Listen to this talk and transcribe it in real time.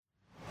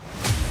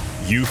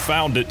You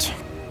found it.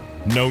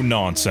 No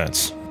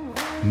nonsense.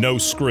 No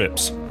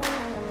scripts.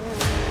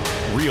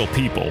 Real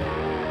people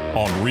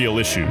on real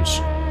issues.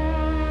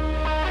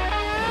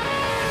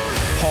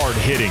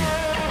 Hard-hitting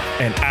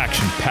and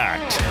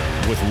action-packed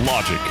with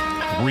logic,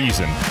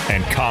 reason,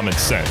 and common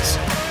sense.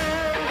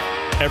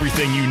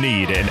 Everything you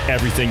need and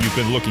everything you've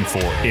been looking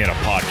for in a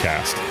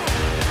podcast.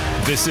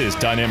 This is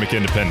Dynamic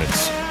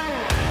Independence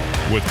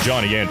with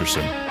Johnny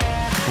Anderson,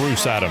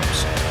 Bruce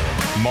Adams,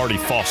 Marty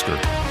Foster,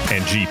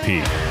 and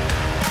GP.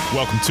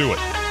 Welcome to it.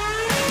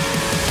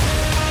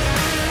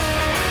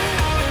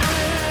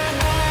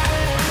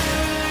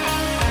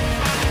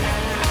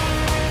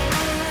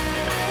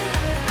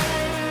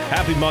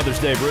 Happy Mother's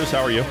Day, Bruce.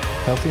 How are you?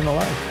 Healthy and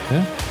alive.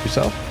 Yeah.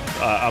 Yourself?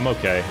 I'm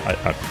okay.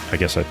 I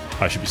guess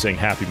I should be saying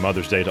Happy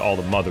Mother's Day to all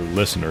the mother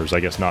listeners. I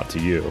guess not to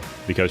you,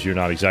 because you're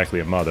not exactly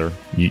a mother.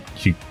 You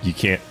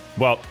can't.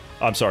 Well,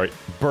 I'm sorry.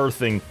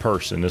 Birthing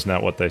person. Isn't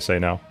that what they say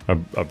now? A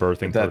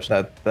birthing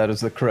person. That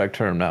is the correct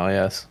term now.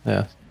 Yes.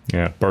 Yeah.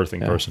 Yeah.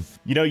 Birthing person.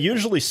 You know,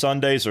 usually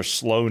Sundays are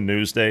slow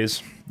news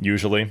days.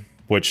 Usually.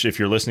 Which, if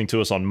you're listening to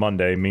us on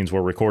Monday, means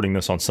we're recording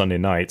this on Sunday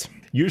night.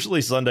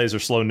 Usually Sundays are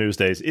slow news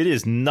days. It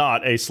is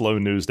not a slow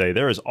news day.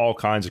 There is all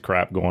kinds of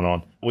crap going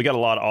on. We got a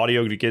lot of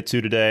audio to get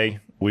to today.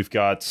 We've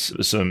got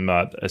some,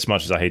 as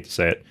much as I hate to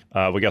say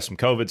it, we got some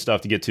COVID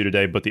stuff to get to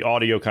today, but the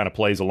audio kind of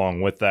plays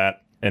along with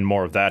that and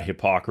more of that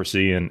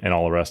hypocrisy and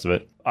all the rest of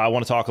it. I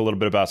want to talk a little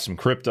bit about some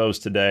cryptos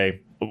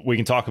today. We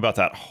can talk about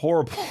that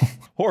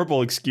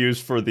horrible excuse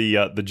for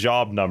the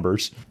job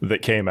numbers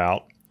that came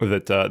out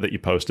that you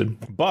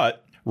posted.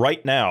 But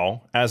right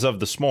now, as of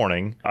this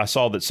morning, I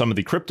saw that some of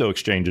the crypto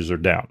exchanges are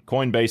down.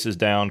 Coinbase is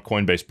down,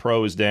 Coinbase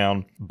Pro is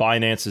down,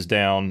 Binance is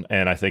down,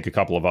 and I think a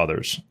couple of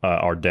others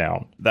are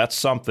down. That's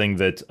something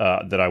that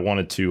I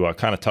wanted to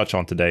kind of touch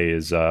on today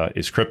is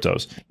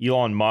cryptos.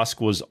 Elon Musk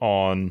was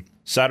on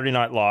Saturday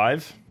Night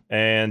Live,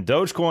 and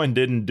Dogecoin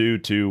didn't do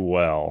too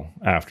well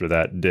after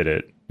that, did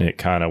it? It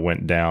kind of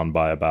went down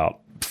by about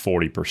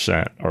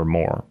 40% or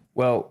more.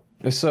 Well,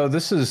 so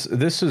this is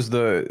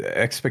the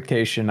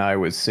expectation I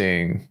was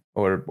seeing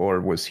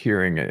or was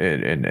hearing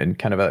in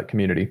kind of a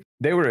community.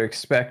 They were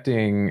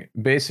expecting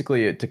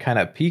basically it to kind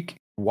of peak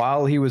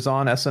while he was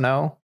on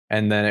SNL,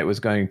 and then it was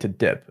going to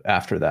dip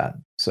after that.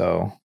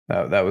 So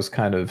that was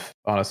kind of,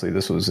 honestly,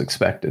 this was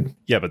expected.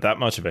 Yeah, but that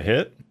much of a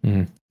hit?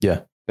 Mm-hmm. Yeah,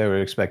 they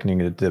were expecting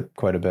it to dip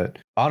quite a bit.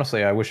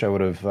 Honestly, I wish I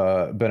would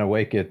have been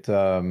awake at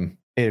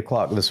 8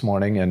 o'clock this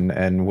morning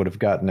and would have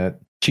gotten it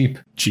cheap.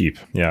 Cheap,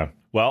 yeah.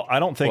 Well, I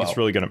don't think it's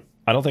really going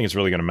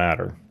to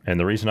matter. And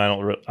the reason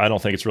I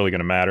don't think it's really going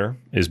to matter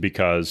is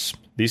because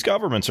these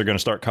governments are going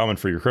to start coming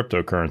for your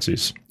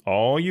cryptocurrencies.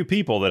 All you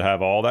people that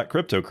have all that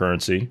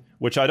cryptocurrency,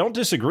 which I don't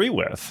disagree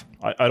with.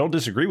 I don't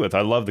disagree with.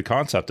 I love the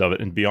concept of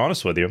it. And to be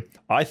honest with you,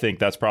 I think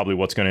that's probably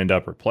what's going to end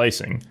up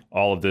replacing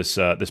all of this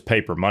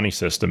paper money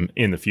system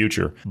in the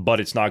future.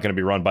 But it's not going to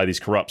be run by these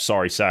corrupt,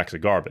 sorry sacks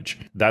of garbage.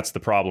 That's the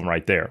problem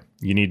right there.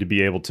 You need to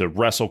be able to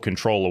wrestle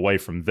control away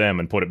from them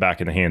and put it back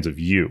in the hands of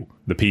you,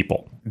 the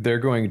people. They're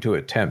going to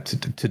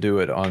attempt to do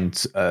it on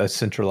a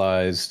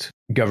centralized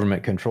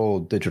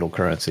government-controlled digital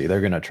currency.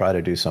 They're going to try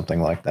to do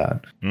something like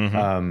that.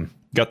 Mm-hmm.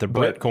 Got the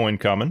Bitcoin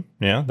coming.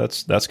 Yeah,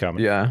 that's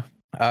coming. Yeah.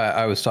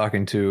 I was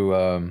talking to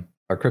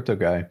our crypto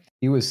guy.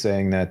 He was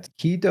saying that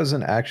he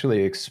doesn't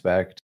actually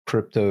expect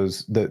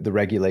cryptos, the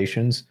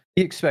regulations.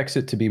 He expects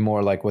it to be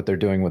more like what they're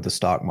doing with the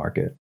stock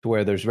market,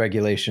 where there's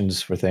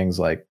regulations for things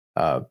like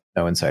no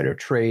insider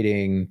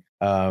trading.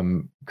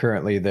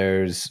 Currently,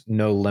 there's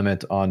no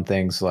limit on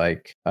things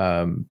like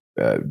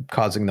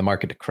causing the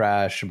market to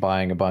crash,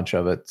 buying a bunch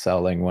of it,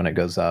 selling when it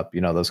goes up,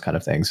 those kind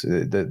of things.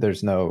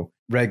 There's no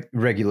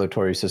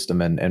regulatory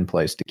system in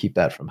place to keep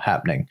that from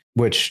happening,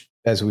 which,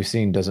 as we've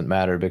seen, doesn't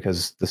matter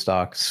because the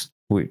stocks,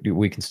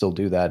 we can still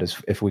do that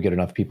if we get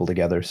enough people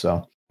together.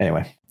 So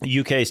anyway.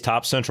 UK's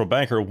top central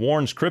banker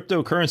warns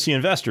cryptocurrency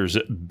investors,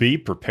 be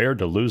prepared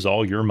to lose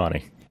all your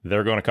money.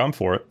 They're going to come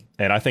for it.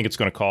 And I think it's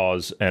going to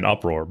cause an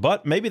uproar.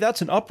 But maybe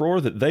that's an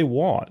uproar that they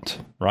want,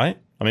 right?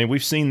 I mean,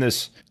 we've seen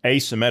this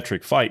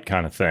asymmetric fight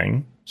kind of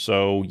thing.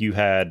 So you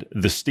had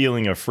the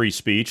stealing of free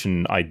speech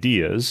and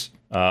ideas,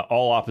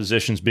 all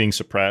oppositions being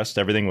suppressed,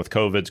 everything with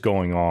COVID's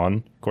going on.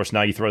 Of course,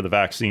 now you throw the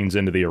vaccines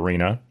into the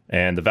arena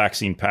and the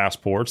vaccine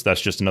passports.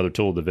 That's just another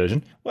tool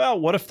division. Well,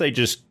 what if they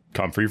just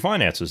come for your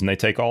finances and they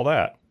take all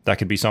that? That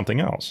could be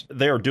something else.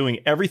 They are doing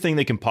everything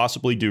they can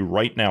possibly do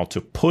right now to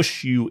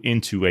push you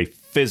into a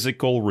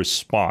physical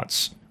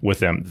response with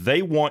them.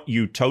 They want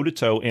you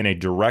toe-to-toe in a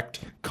direct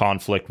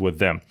conflict with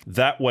them.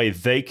 That way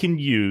they can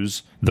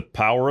use the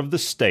power of the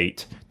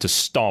state to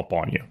stomp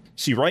on you.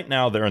 See, right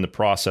now they're in the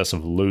process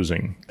of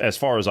losing as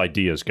far as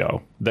ideas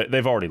go.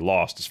 They've already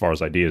lost as far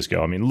as ideas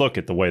go. I mean, look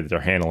at the way that they're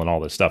handling all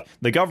this stuff.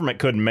 The government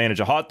couldn't manage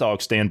a hot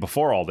dog stand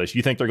before all this.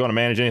 You think they're going to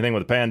manage anything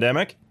with a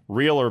pandemic?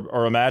 Real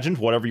or imagined,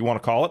 whatever you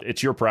want to call it.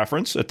 It's your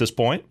preference at this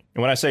point.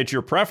 And when I say it's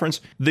your preference,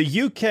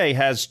 the UK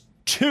has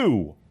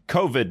 2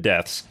 COVID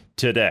deaths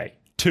today.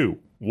 2.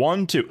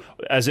 1, 2.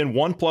 As in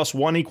 1 +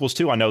 1 =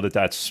 2. I know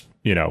that's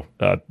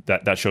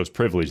that shows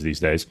privilege these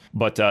days.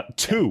 But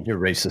two You're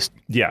racist.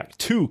 Yeah,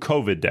 2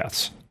 COVID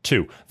deaths.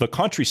 2. The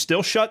country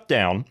still shut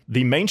down.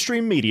 The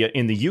mainstream media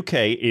in the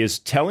UK is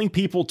telling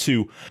people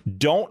to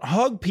don't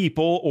hug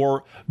people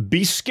or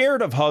be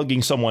scared of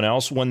hugging someone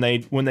else when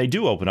they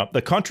do open up.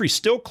 The country's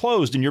still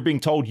closed, and you're being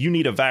told you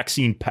need a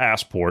vaccine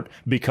passport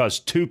because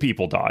 2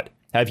 people died.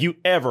 Have you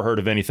ever heard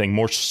of anything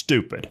more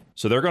stupid?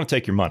 So they're going to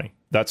take your money.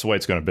 That's the way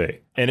it's going to be.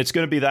 And it's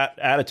going to be that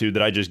attitude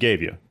that I just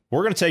gave you.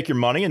 We're going to take your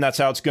money, and that's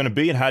how it's going to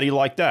be. And how do you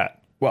like that?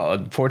 Well,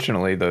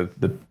 unfortunately, the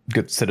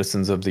good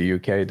citizens of the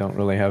UK don't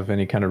really have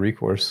any kind of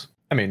recourse.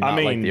 I mean,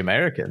 not like the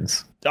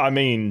Americans. I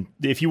mean,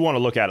 if you want to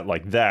look at it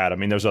like that, I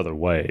mean, there's other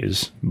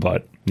ways,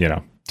 but,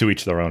 to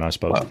each their own, I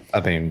suppose. Well,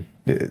 I mean,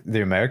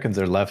 the Americans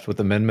are left with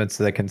amendments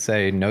that can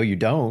say, no, you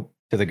don't,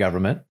 to the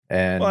government.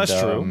 And well, that's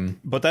true.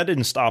 But that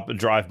didn't stop a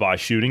drive-by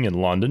shooting in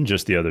London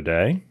just the other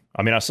day.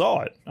 I mean, I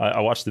saw it. I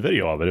watched the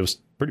video of it. It was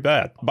pretty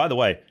bad. By the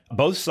way,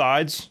 both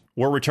sides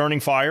were returning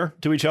fire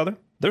to each other.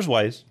 There's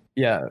ways.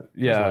 Yeah.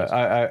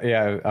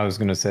 I was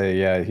going to say,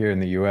 here in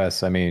the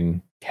U.S., I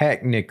mean,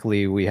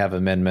 technically we have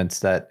amendments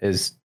that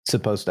is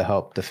supposed to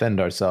help defend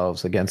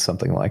ourselves against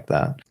something like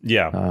that.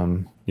 Yeah.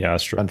 Yeah,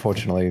 that's true.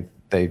 Unfortunately,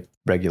 they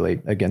regulate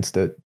against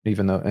it,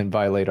 and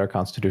violate our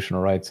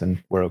constitutional rights,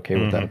 and we're okay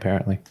with that,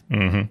 apparently.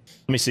 Mm-hmm.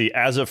 Let me see.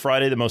 As of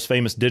Friday, the most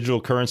famous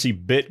digital currency,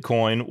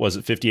 Bitcoin, was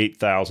at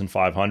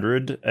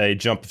 58,500, a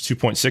jump of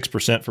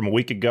 2.6% from a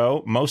week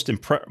ago. More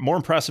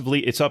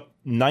impressively, it's up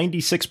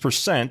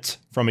 96%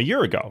 from a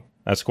year ago.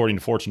 That's according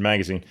to Fortune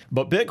magazine.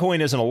 But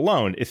Bitcoin isn't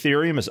alone.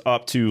 Ethereum is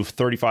up to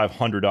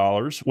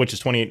 $3,500, which is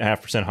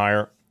 28.5%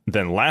 higher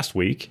than last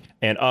week,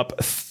 and up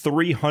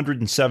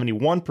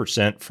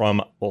 371% from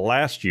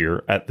last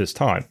year at this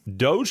time.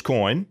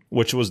 Dogecoin,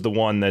 which was the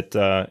one that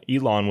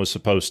Elon was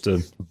supposed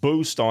to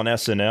boost on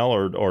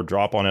SNL or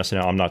drop on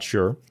SNL, I'm not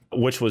sure,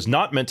 which was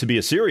not meant to be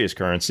a serious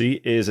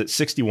currency, is at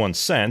 61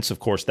 cents. Of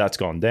course, that's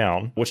gone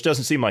down, which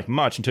doesn't seem like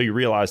much until you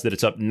realize that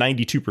it's up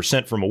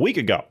 92% from a week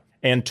ago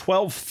and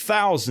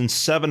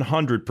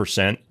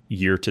 12,700%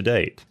 year to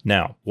date.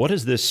 Now, what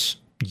is this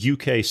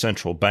UK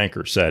central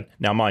banker said?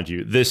 Now, mind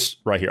you, this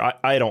right here,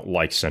 I don't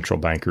like central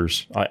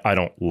bankers. I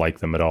don't like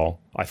them at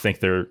all. I think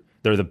they're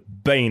the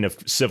bane of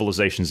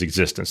civilization's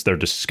existence. They're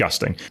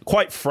disgusting.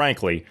 Quite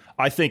frankly,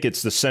 I think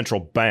it's the central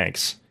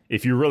banks.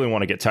 If you really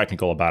want to get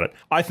technical about it,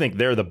 I think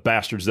they're the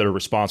bastards that are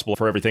responsible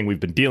for everything we've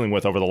been dealing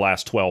with over the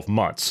last 12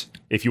 months,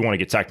 if you want to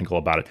get technical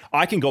about it.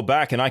 I can go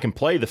back and I can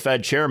play the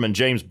Fed chairman,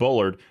 James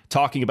Bullard,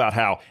 talking about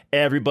how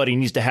everybody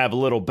needs to have a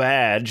little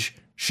badge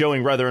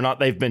showing whether or not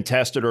they've been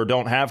tested or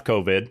don't have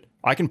COVID.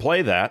 I can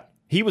play that.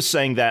 He was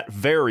saying that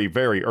very,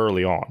 very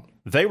early on.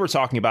 They were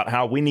talking about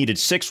how we needed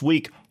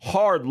 6-week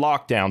hard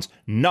lockdowns,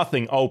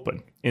 nothing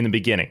open in the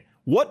beginning.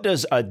 What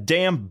does a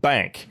damn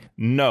bank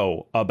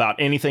know about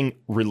anything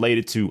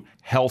related to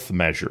health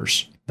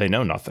measures? They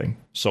know nothing.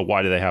 So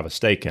why do they have a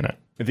stake in it?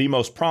 The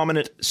most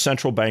prominent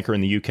central banker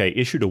in the UK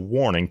issued a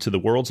warning to the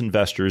world's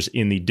investors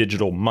in the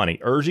digital money,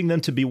 urging them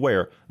to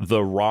beware.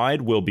 The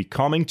ride will be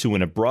coming to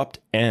an abrupt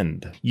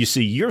end. You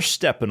see, you're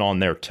stepping on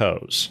their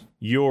toes.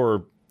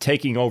 You're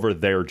taking over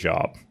their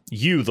job.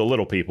 You, the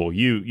little people,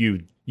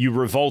 you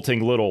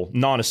revolting little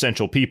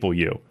non-essential people,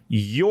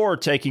 you're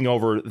taking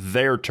over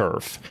their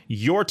turf.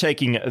 You're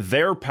taking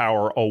their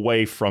power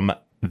away from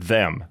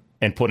them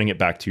and putting it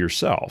back to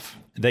yourself.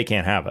 They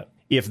can't have it.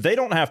 If they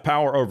don't have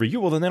power over you,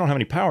 well, then they don't have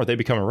any power. They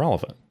become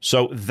irrelevant.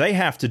 So they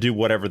have to do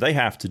whatever they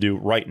have to do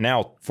right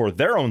now for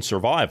their own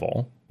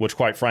survival, which,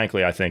 quite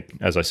frankly, I think,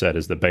 as I said,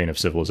 is the bane of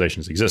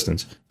civilization's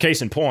existence.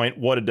 Case in point,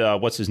 what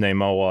did, what's his name?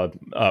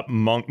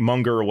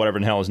 Munger or whatever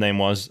the hell his name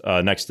was,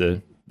 next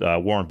to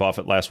Warren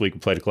Buffett last week.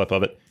 We played a clip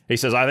of it. He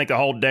says, I think the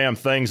whole damn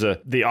thing's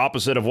the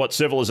opposite of what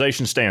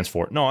civilization stands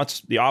for. No, it's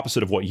the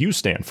opposite of what you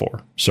stand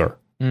for, sir.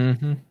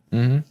 Mm-hmm.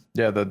 Mm-hmm.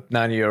 Yeah, the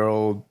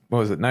 90-year-old, what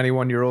was it,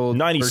 91-year-old?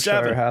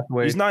 97.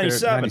 Hathaway, He's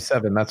 97.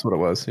 97, that's what it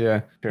was, yeah.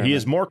 He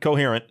is more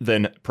coherent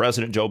than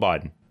President Joe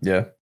Biden.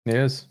 Yeah, he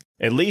is.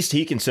 At least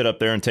he can sit up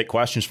there and take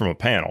questions from a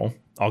panel.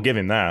 I'll give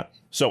him that.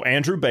 So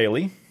Andrew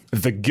Bailey,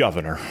 the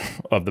governor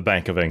of the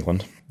Bank of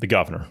England, the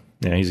governor.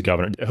 Yeah, he's a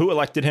governor. Who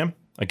elected him?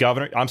 A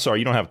governor? I'm sorry,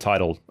 you don't have a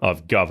title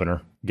of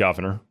governor,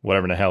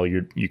 whatever the hell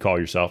you call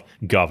yourself,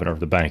 governor of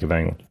the Bank of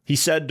England. He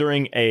said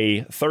during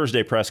a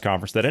Thursday press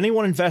conference that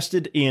anyone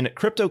invested in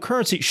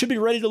cryptocurrency should be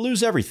ready to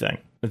lose everything.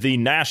 The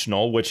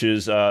National, which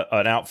is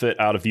an outfit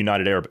out of the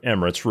United Arab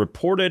Emirates,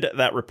 reported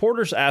that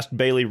reporters asked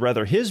Bailey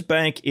whether his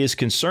bank is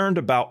concerned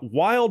about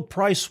wild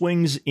price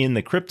swings in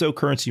the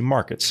cryptocurrency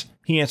markets.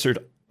 He answered,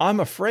 I'm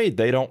afraid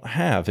they don't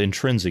have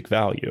intrinsic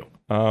value.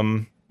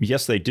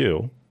 Yes, they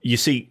do. You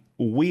see,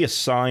 we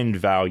assigned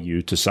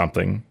value to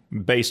something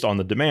based on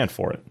the demand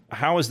for it.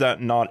 How is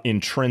that not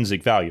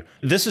intrinsic value?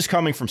 This is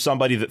coming from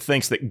somebody that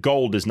thinks that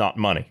gold is not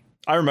money.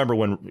 I remember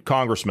when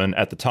Congressman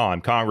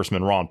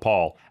Ron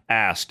Paul,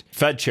 asked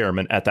Fed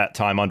chairman at that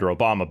time under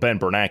Osama Ben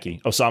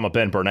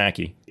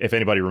Bernanke, if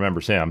anybody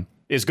remembers him,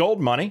 is gold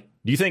money?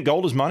 Do you think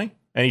gold is money?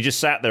 And he just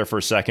sat there for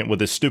a second with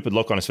this stupid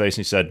look on his face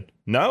and he said,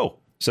 no.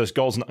 Says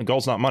gold's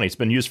not money. It's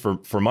been used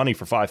for money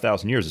for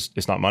 5,000 years.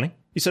 It's not money.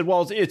 He said,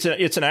 well, it's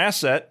an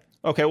asset.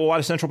 Okay, well, why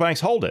do central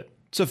banks hold it?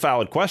 It's a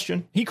valid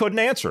question. He couldn't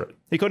answer it.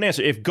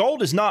 If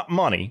gold is not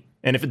money,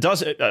 and if it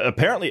does,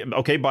 apparently,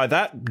 okay, by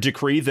that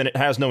decree, then it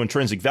has no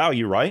intrinsic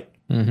value, right?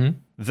 Mm-hmm.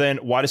 Then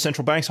why do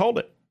central banks hold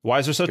it? Why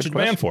is there such a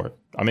demand for it?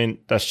 I mean,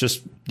 that's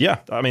just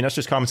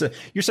common sense.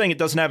 You're saying it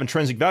doesn't have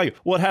intrinsic value.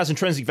 Well, it has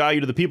intrinsic value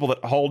to the people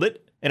that hold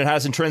it, and it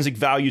has intrinsic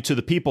value to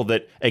the people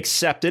that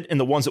accept it and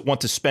the ones that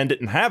want to spend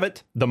it and have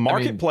it. The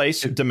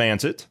marketplace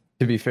demands it.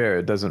 To be fair,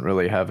 it doesn't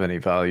really have any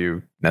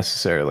value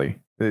necessarily.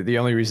 The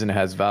only reason it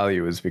has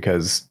value is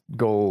because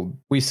gold,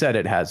 we said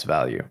it has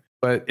value.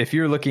 But if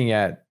you're looking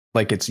at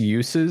like its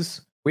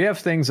uses, we have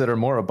things that are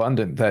more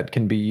abundant that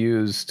can be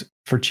used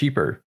for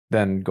cheaper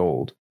than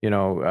gold.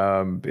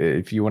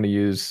 If you want to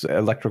use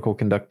electrical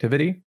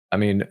conductivity, I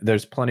mean,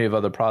 there's plenty of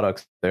other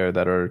products there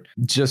that are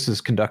just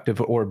as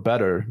conductive or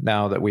better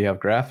now that we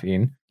have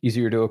graphene,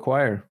 easier to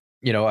acquire.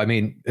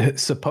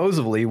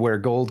 Supposedly where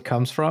gold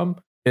comes from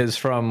is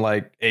from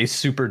like a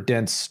super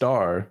dense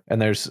star,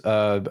 and there's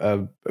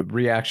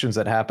reactions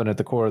that happen at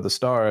the core of the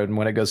star, and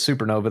when it goes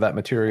supernova, that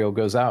material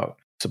goes out.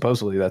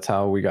 Supposedly that's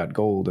how we got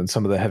gold and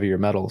some of the heavier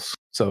metals.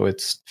 So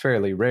it's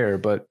fairly rare,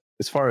 but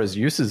as far as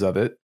uses of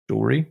it,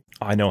 jewelry.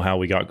 I know how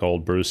we got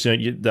gold, Bruce.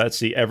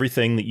 That's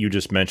everything that you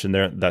just mentioned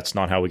there. That's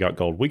not how we got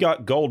gold. We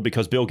got gold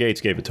because Bill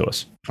Gates gave it to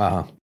us.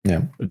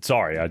 Yeah.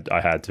 Sorry,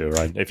 I had to,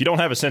 right? If you don't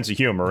have a sense of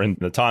humor in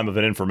the time of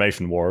an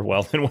information war,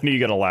 well, then when are you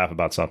going to laugh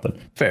about something?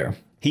 Fair.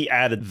 He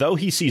added, though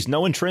he sees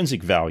no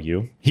intrinsic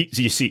value,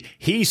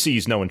 he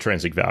sees no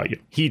intrinsic value.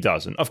 He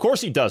doesn't. Of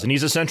course he doesn't.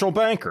 He's a central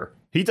banker.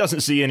 He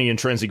doesn't see any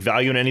intrinsic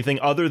value in anything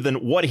other than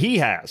what he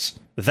has.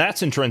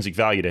 That's intrinsic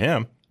value to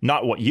him,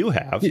 not what you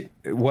have.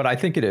 What I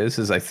think it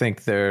is I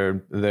think their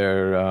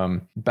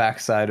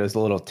backside is a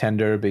little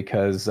tender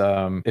because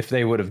if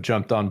they would have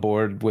jumped on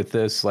board with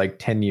this like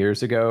 10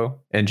 years ago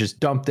and just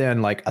dumped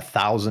in like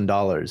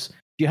 $1,000, do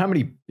you know how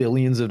many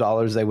billions of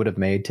dollars they would have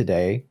made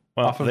today?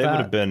 Well, they would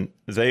have been,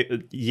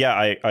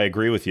 I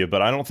agree with you,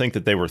 but I don't think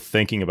that they were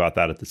thinking about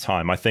that at the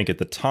time. I think at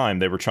the time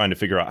they were trying to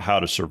figure out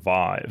how to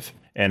survive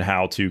and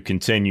how to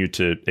continue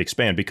to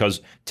expand,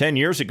 because 10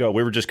 years ago,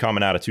 we were just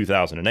coming out of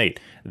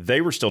 2008.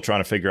 They were still trying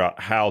to figure out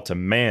how to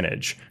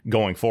manage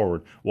going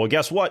forward. Well,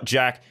 guess what,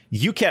 Jack?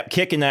 You kept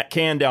kicking that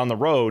can down the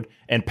road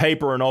and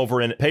papering over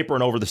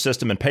the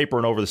system and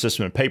papering over the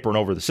system and papering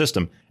over the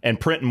system and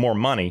printing more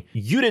money.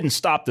 You didn't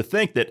stop to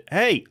think that,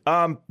 hey,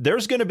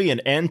 there's going to be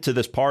an end to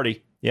this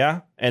party.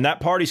 Yeah. And that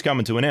party's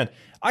coming to an end.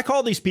 I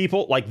call these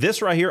people like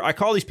this right here. I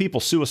call these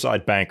people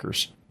suicide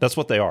bankers. That's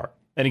what they are.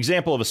 An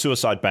example of a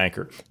suicide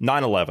banker,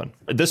 9/11.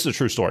 This is a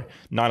true story.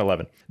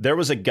 9/11. There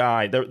was a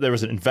guy, there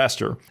was an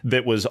investor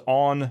that was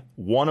on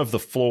one of the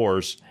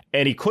floors,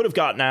 and he could have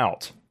gotten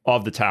out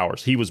of the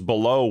towers. He was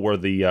below where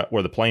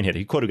the plane hit.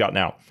 He could have gotten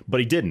out,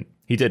 but he didn't.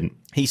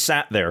 He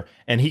sat there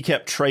and he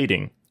kept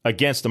trading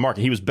against the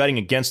market. He was betting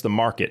against the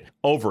market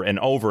over and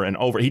over and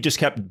over. He just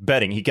kept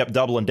betting. He kept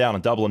doubling down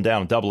and doubling down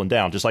and doubling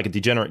down, just like a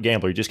degenerate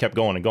gambler. He just kept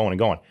going and going and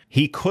going.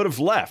 He could have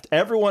left.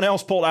 Everyone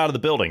else pulled out of the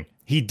building.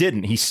 He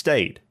didn't. He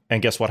stayed.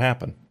 And guess what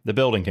happened? The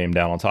building came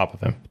down on top of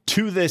him.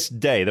 To this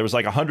day, there was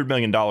like $100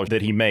 million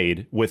that he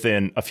made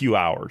within a few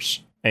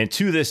hours. And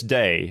to this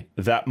day,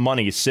 that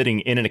money is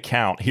sitting in an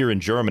account here in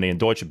Germany in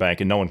Deutsche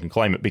Bank, and no one can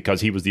claim it because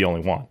he was the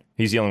only one.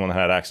 He's the only one that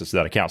had access to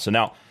that account. So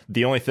now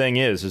the only thing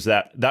is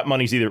that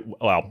money's either,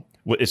 well,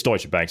 it's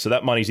Deutsche Bank. So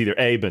that money's either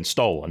A, been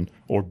stolen,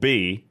 or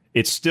B,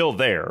 it's still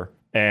there,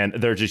 and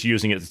they're just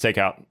using it to take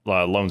out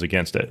loans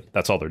against it.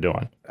 That's all they're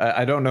doing.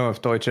 I don't know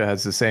if Deutsche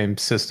has the same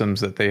systems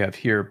that they have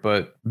here,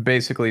 but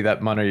basically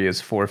that money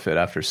is forfeit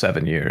after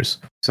 7 years.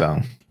 So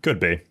could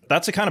be.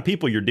 That's the kind of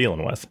people you're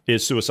dealing with,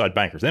 is suicide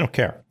bankers. They don't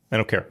care.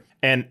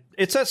 And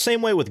it's that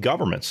same way with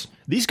governments.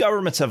 These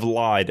governments have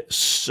lied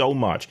so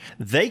much.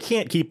 They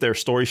can't keep their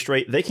story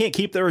straight. They can't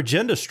keep their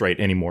agenda straight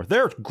anymore.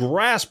 They're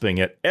grasping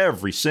at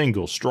every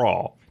single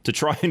straw to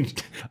try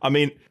and, I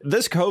mean,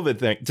 this COVID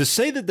thing, to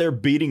say that they're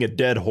beating a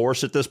dead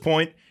horse at this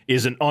point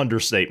is an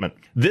understatement.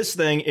 This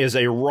thing is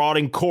a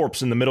rotting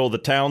corpse in the middle of the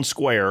town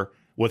square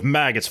with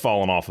maggots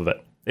falling off of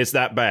it. It's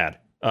that bad.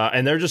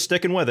 And they're just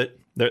sticking with it.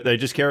 They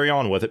just carry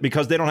on with it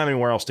because they don't have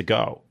anywhere else to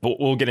go. But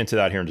we'll get into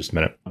that here in just a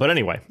minute. But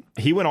anyway,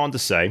 he went on to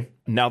say,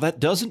 now that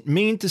doesn't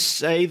mean to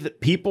say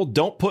that people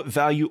don't put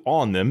value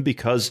on them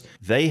because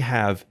they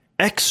have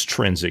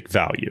extrinsic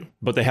value,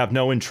 but they have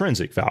no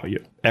intrinsic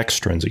value.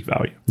 Extrinsic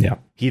value. Yeah.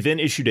 He then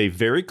issued a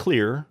very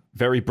clear,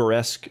 very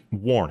burlesque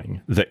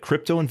warning that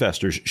crypto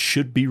investors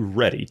should be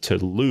ready to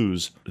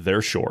lose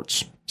their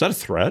shorts. Is that a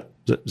threat?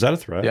 Is that a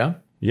threat? Yeah.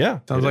 Yeah.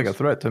 Sounds like a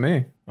threat to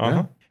me. Uh-huh.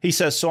 Yeah. He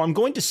says, so I'm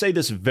going to say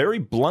this very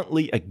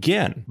bluntly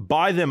again.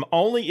 Buy them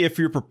only if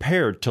you're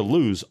prepared to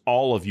lose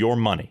all of your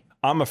money.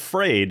 I'm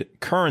afraid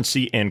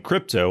currency and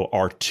crypto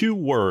are two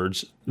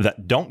words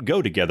that don't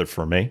go together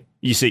for me.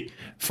 You see,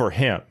 for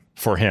him,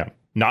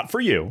 not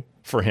for you,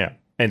 for him,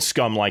 and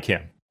scum like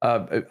him.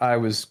 I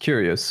was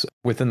curious,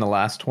 within the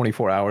last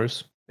 24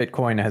 hours,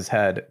 Bitcoin has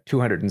had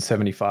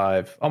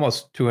 275,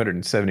 almost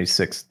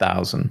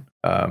 276,000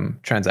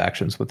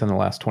 transactions within the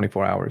last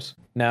 24 hours.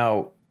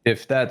 Now,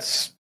 if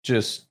that's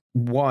just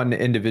one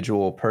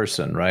individual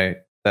person, right?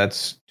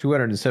 That's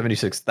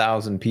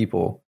 276,000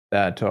 people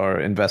that are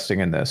investing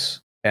in this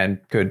and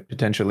could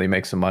potentially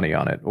make some money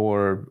on it,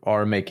 or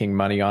are making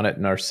money on it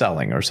and are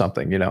selling or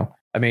something, you know?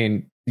 I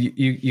mean,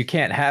 you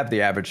can't have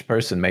the average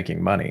person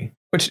making money,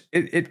 which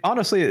it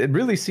honestly, it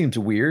really seems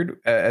weird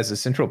as a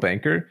central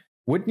banker.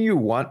 Wouldn't you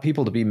want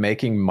people to be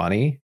making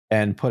money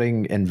and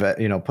putting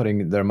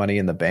their money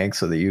in the bank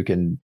so that you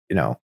can,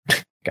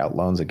 take out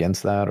loans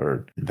against that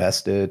or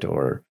invest it,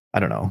 or I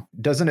don't know.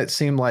 Doesn't it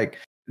seem like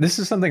this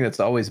is something that's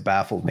always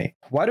baffled me?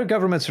 Why do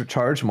governments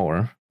charge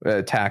more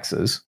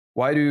taxes?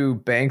 Why do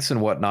banks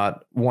and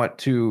whatnot want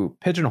to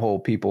pigeonhole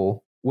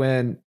people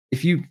when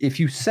if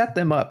you set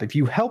them up, if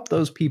you help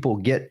those people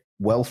get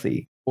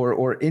wealthy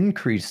or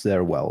increase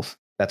their wealth,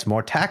 that's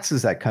more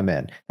taxes that come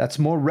in. That's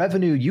more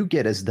revenue you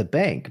get as the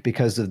bank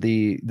because of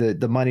the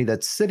money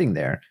that's sitting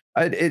there.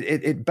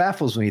 It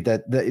baffles me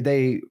that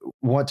they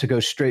want to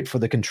go straight for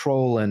the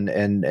control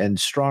and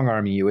strong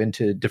arming you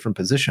into different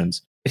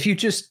positions. If you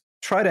just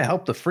try to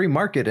help the free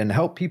market and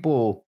help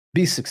people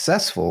be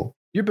successful,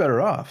 you're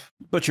better off.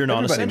 But you're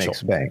non-essential. Everybody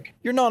makes bank.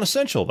 You're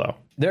non-essential, though.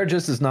 They're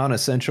just as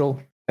non-essential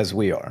as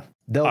we are.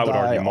 They'll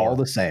die all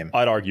the same.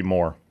 I'd argue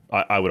more.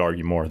 I would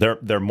argue more.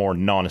 They're more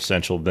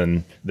non-essential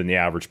than the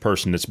average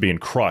person that's being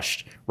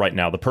crushed right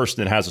now. The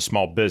person that has a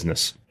small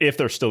business, if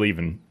they're still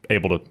even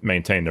able to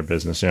maintain their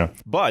business. Yeah.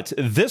 But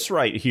this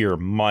right here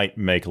might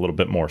make a little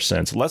bit more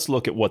sense. Let's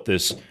look at what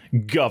this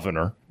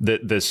governor,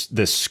 this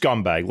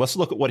scumbag, let's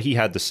look at what he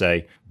had to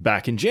say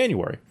back in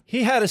January.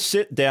 He had a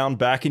sit down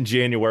back in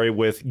January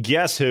with,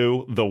 guess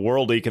who? The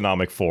World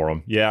Economic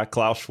Forum. Yeah,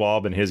 Klaus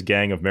Schwab and his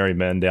gang of merry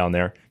men down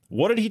there.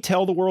 What did he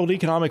tell the World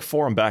Economic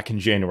Forum back in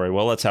January?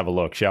 Well, let's have a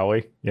look, shall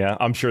we? Yeah,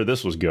 I'm sure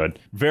this was good.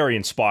 Very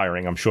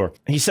inspiring, I'm sure.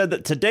 He said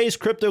that today's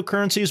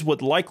cryptocurrencies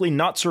would likely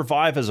not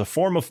survive as a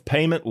form of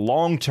payment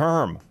long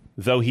term,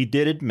 though he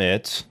did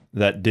admit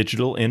that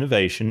digital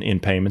innovation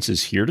in payments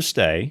is here to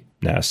stay.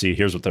 Now, see,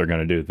 here's what they're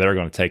going to do. They're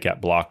going to take that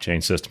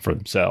blockchain system for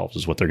themselves,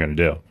 is what they're going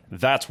to do.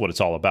 That's what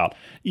it's all about.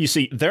 You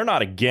see, they're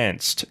not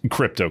against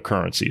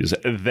cryptocurrencies.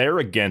 They're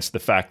against the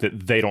fact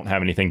that they don't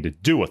have anything to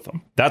do with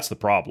them. That's the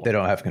problem. They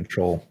don't have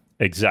control.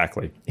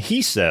 Exactly.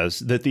 He says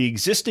that the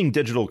existing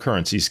digital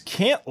currencies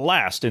can't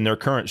last in their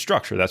current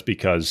structure. That's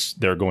because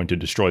they're going to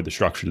destroy the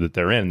structure that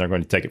they're in. They're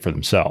going to take it for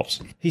themselves.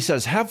 He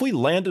says, have we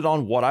landed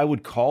on what I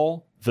would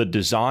call the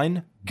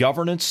design,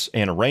 governance,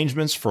 and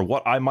arrangements for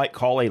what I might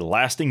call a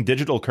lasting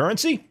digital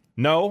currency?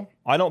 No,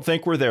 I don't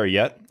think we're there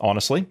yet,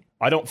 honestly.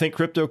 I don't think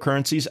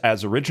cryptocurrencies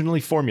as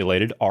originally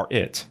formulated are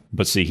it.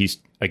 But see,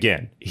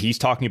 he's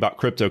talking about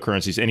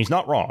cryptocurrencies, and he's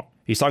not wrong.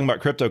 He's talking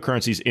about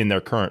cryptocurrencies in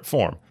their current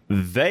form.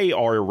 They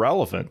are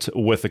irrelevant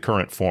with the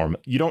current form.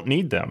 You don't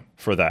need them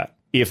for that.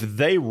 If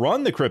they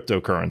run the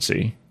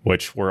cryptocurrency,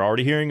 which we're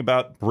already hearing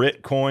about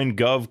Britcoin,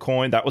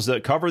 GovCoin, that was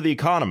the cover of The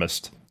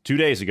Economist 2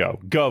 days ago.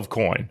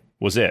 GovCoin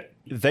was it.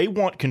 They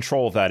want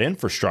control of that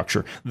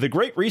infrastructure. The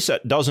Great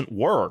Reset doesn't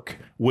work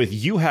with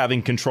you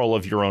having control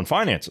of your own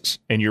finances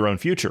and your own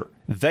future.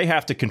 They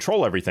have to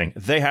control everything.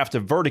 They have to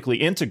vertically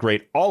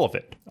integrate all of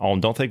it. Oh,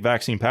 and don't think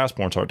vaccine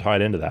passports are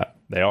tied into that.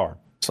 They are.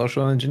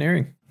 Social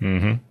engineering.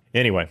 Mm-hmm.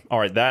 Anyway, all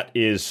right. That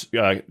is. You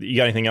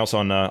got anything else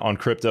on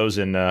cryptos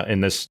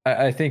in this?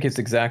 I think it's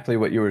exactly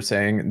what you were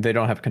saying. They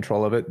don't have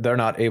control of it. They're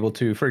not able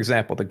to. For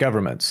example, the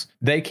governments.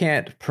 They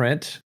can't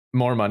print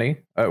more money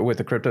with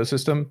the crypto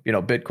system. You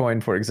know,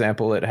 Bitcoin, for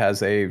example, it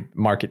has a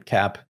market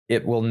cap.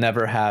 It will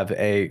never have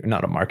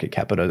not a market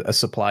cap, but a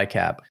supply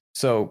cap.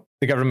 So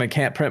the government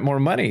can't print more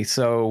money.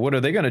 So what are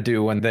they going to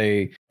do when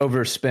they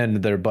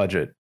overspend their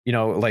budget? You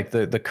know, like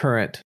the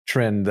current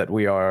trend that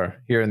we are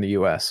here in the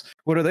US.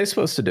 What are they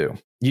supposed to do?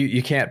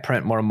 You can't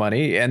print more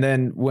money. And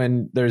then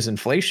when there's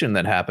inflation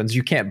that happens,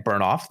 you can't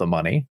burn off the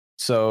money.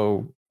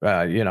 So,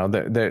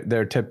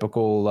 their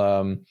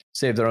typical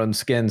save their own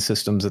skin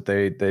systems that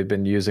they've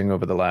been using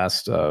over the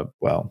last,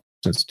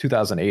 since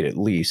 2008 at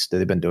least.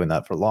 They've been doing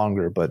that for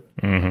longer. But,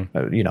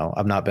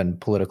 I've not been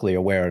politically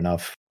aware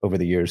enough over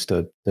the years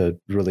to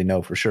really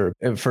know for sure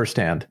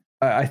firsthand.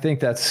 I think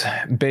that's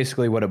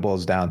basically what it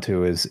boils down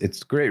to is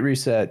it's Great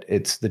Reset.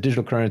 It's the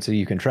digital currency.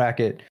 You can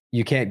track it.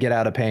 You can't get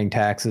out of paying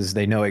taxes.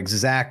 They know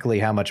exactly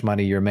how much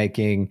money you're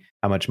making,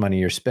 how much money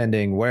you're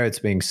spending, where it's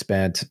being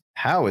spent,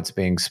 how it's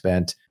being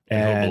spent,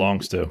 and who it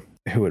belongs to.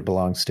 Who it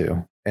belongs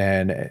to.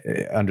 And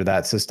under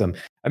that system,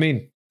 I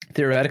mean,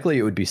 theoretically,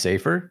 it would be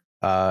safer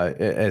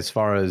as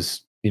far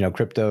as,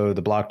 crypto,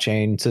 the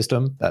blockchain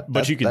system.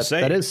 But you can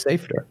save. That is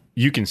safer.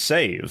 You can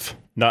save.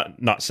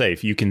 Not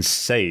safe. You can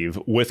save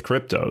with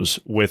cryptos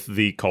with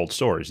the cold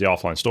storage, the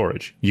offline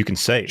storage. You can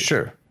save.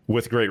 Sure.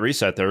 With Great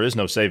Reset, there is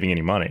no saving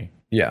any money.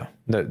 Yeah,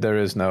 there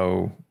is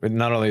no.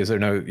 Not only is there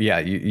no.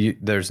 Yeah,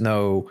 there's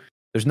no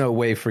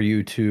way for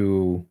you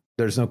to.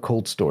 There's no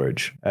cold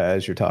storage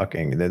as you're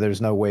talking. There's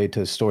no way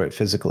to store it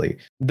physically.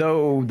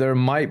 Though there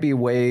might be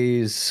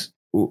ways.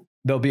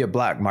 There'll be a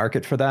black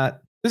market for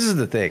that. This is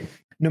the thing.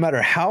 no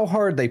matter how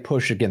hard they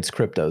push against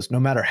cryptos, no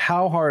matter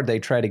how hard they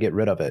try to get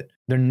rid of it,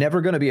 they're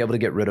never going to be able to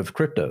get rid of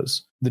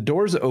cryptos. The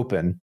door's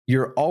open.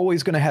 You're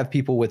always going to have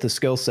people with a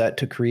skill set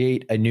to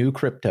create a new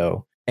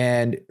crypto.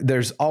 And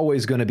there's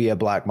always going to be a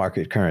black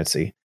market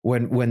currency.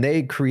 When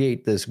they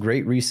create this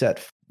great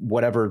reset,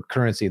 whatever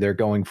currency they're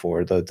going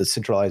for, the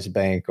centralized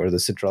bank or the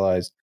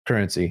centralized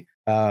currency,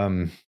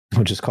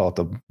 we'll just call it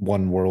the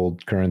one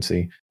world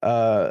currency.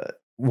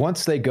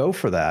 Once they go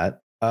for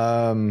that,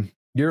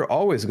 you're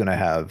always going to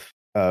have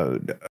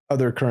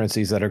other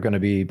currencies that are going to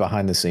be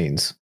behind the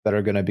scenes, that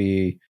are going to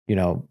be,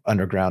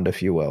 underground,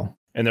 if you will.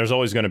 And there's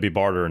always going to be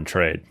barter and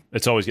trade.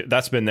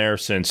 That's been there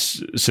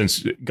since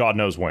God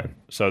knows when.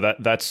 So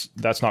that's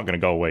not going to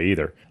go away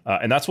either.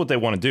 And that's what they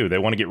want to do. They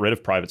want to get rid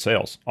of private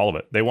sales, all of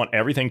it. They want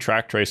everything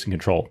tracked, traced, and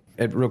controlled.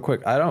 And real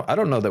quick, I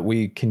don't know that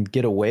we can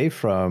get away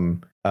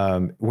from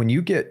when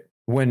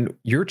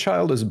your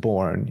child is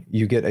born,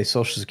 you get a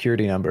social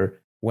security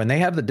number. When they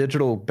have the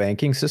digital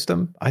banking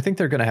system, I think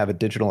they're going to have a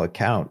digital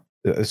account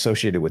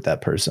associated with that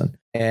person.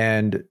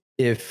 And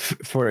if,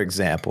 for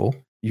example,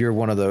 you're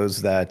one of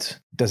those that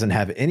doesn't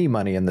have any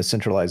money in the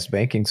centralized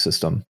banking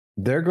system,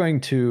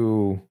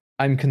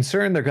 I'm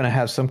concerned they're going to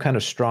have some kind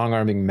of strong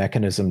arming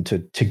mechanism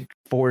to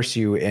force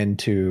you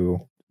into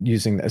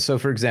using that. So,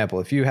 for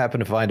example, if you happen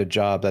to find a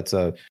job that's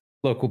a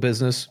local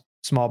business,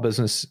 small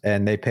business,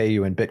 and they pay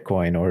you in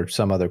Bitcoin or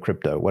some other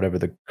crypto, whatever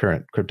the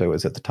current crypto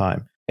is at the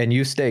time, and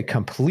you stay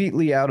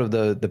completely out of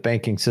the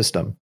banking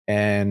system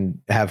and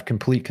have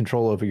complete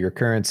control over your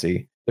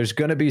currency, there's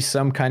going to be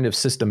some kind of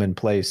system in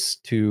place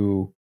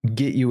to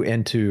get you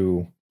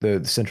into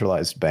the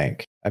centralized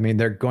bank. I mean,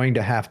 they're going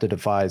to have to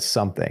devise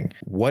something.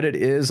 What it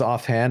is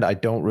offhand, I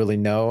don't really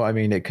know. I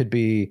mean, it could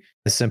be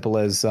as simple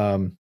as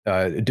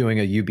doing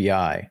a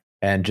UBI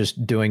and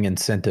just doing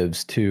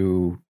incentives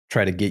to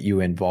try to get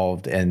you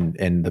involved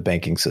in the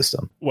banking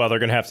system. Well, they're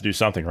going to have to do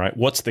something, right?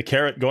 What's the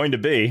carrot going to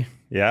be?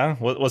 Yeah.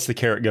 What's the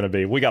carrot going to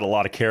be? We got a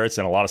lot of carrots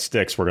and a lot of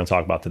sticks we're going to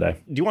talk about today.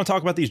 Do you want to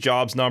talk about these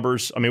jobs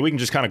numbers? I mean, we can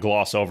just kind of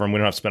gloss over them. We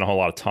don't have to spend a whole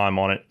lot of time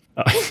on it.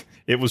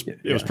 It was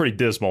pretty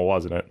dismal,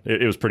 wasn't it?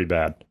 It was pretty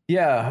bad.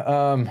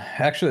 Yeah.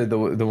 Actually,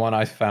 the one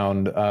I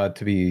found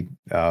to be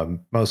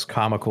most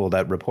comical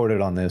that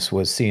reported on this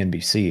was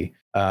CNBC.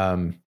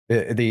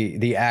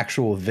 The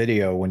actual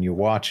video, when you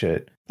watch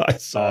it, I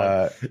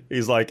saw it.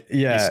 He's like,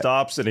 he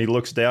stops and he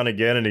looks down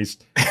again, and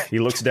he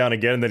looks down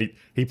again, and then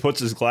he puts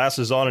his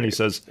glasses on and he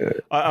says,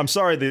 "I'm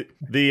sorry,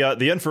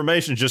 the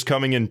information's just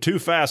coming in too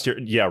fast here."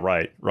 Yeah,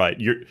 right.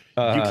 You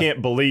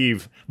can't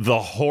believe the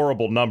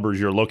horrible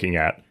numbers you're looking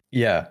at.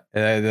 Yeah,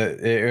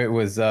 it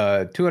was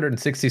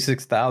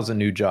 266,000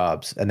 new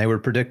jobs, and they were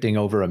predicting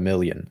over 1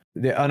 million.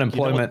 The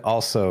unemployment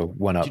also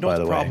went up, by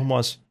the way.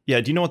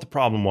 Do you know what the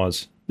problem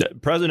was?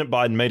 President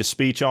Biden made a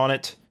speech on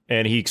it,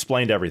 and he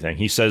explained everything.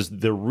 He says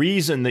the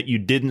reason that you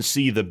didn't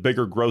see the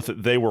bigger growth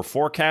that they were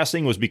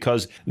forecasting was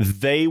because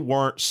they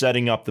weren't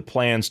setting up the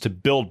plans to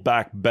build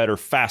back better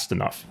fast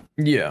enough.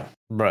 Yeah,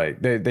 right.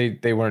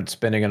 They weren't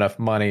spending enough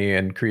money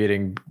and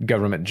creating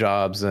government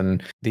jobs.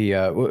 And the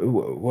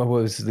what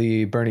was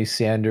the Bernie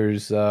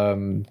Sanders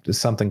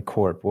something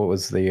corp? What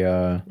was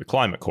the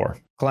Climate Corps?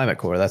 Climate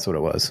Corps. That's what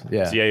it was.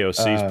 Yeah, the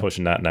AOC's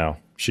pushing that now.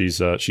 She's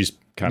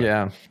kind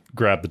of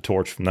grabbed the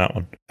torch from that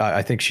one.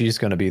 I think she's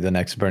going to be the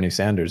next Bernie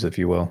Sanders, if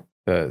you will.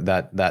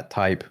 That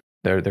type.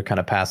 They're kind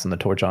of passing the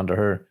torch on to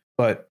her.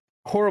 But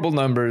horrible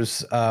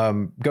numbers.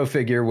 Go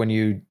figure. When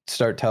you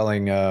start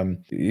telling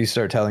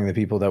the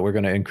people that we're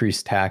going to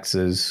increase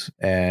taxes,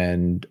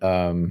 and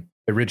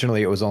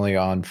originally it was only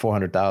on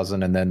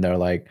 400,000, and then they're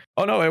like,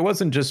 oh no, it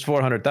wasn't just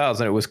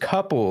 400,000. It was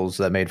couples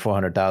that made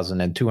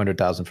 400,000 and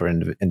 200,000 for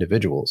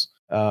individuals.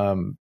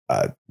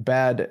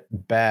 Bad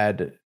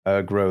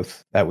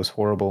growth. That was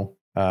horrible.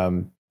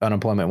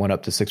 Unemployment went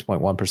up to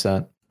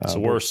 6.1%. It's the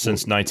worst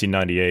since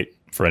 1998,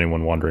 for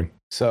anyone wondering.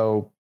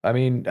 So, I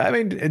mean,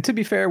 to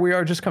be fair, we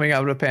are just coming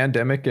out of a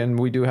pandemic, and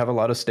we do have a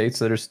lot of states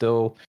that are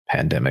still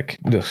pandemic.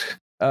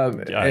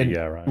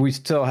 Right. We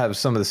still have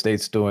some of the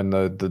states doing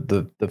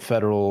the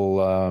federal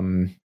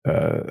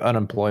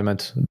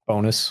unemployment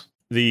bonus.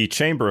 The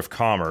Chamber of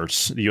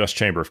Commerce, the U.S.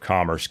 Chamber of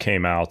Commerce,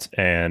 came out,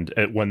 and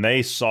when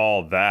they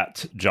saw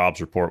that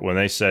jobs report, when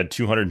they said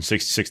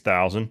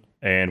 266,000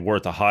 and we're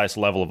at the highest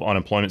level of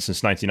unemployment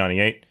since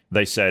 1998,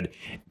 they said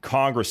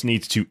Congress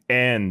needs to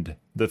end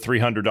the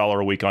 $300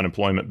 a week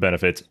unemployment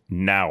benefits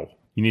now.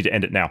 You need to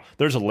end it now.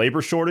 There's a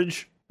labor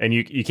shortage, and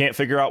you can't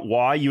figure out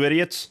why, you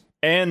idiots.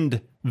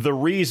 End the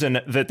reason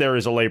that there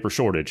is a labor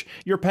shortage.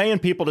 You're paying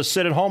people to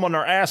sit at home on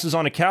their asses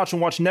on a couch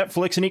and watch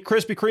Netflix and eat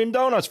Krispy Kreme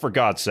donuts, for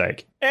God's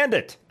sake. End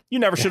it. You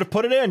never should have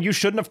put it in. You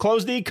shouldn't have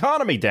closed the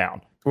economy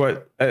down.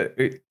 What?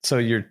 So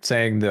you're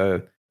saying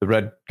the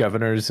red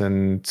governors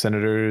and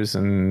senators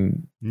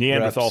and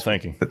Neanderthal reps,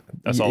 thinking.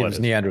 That's all it is.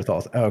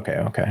 Neanderthal.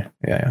 Okay.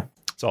 Yeah.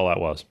 That's all that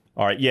was.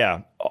 All right.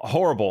 Yeah.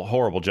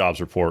 Horrible jobs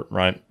report,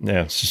 right?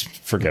 Yeah. Just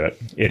forget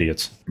it.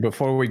 Idiots.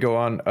 Before we go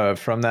on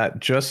from that,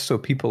 just so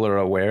people are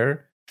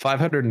aware,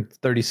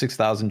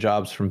 536,000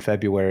 jobs from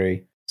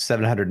February,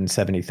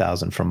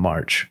 770,000 from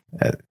March.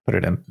 Put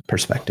it in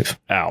perspective.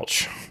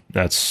 Ouch.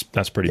 That's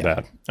pretty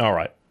bad. All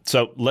right.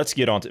 So let's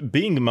get on to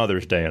being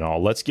Mother's Day and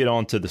all. Let's get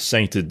on to the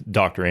sainted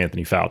Dr.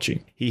 Anthony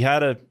Fauci. He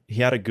had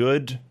a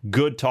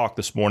good talk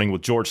this morning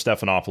with George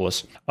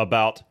Stephanopoulos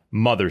about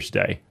Mother's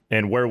Day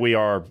and where we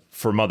are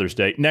for Mother's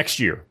Day next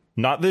year.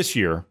 Not this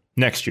year,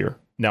 next year.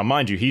 Now,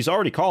 mind you, he's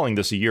already calling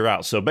this a year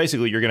out. So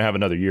basically, you're going to have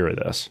another year of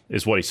this,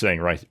 is what he's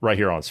saying right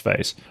here on his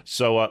face.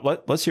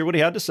 So let's hear what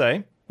he had to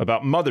say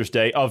about Mother's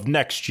Day of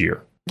next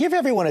year. Give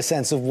everyone a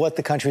sense of what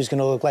the country is going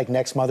to look like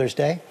next Mother's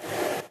Day.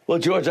 Well,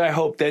 George, I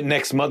hope that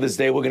next Mother's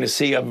Day we're going to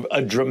see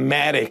a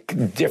dramatic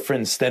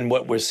difference than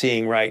what we're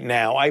seeing right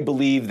now. I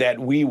believe that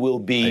we will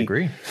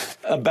be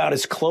about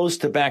as close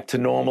to back to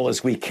normal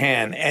as we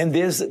can. And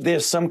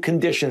there's some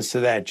conditions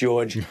to that,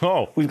 George.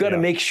 We've got to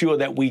make sure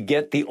that we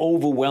get the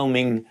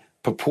overwhelming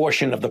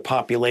proportion of the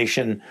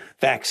population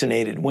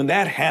vaccinated. When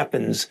that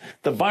happens,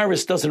 the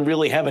virus doesn't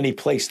really have any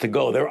place to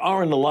go. There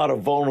aren't a lot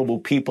of vulnerable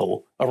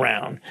people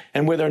around.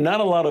 And where there are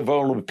not a lot of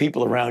vulnerable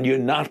people around, you're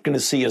not going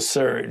to see a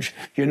surge.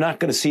 You're not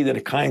going to see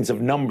the kinds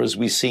of numbers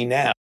we see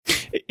now.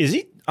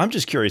 I'm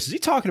just curious, is he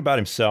talking about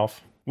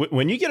himself?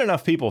 When you get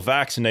enough people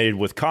vaccinated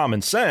with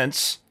common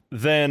sense,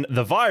 then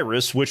the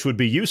virus, which would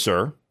be you,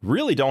 sir,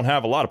 really don't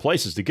have a lot of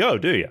places to go,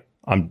 do you?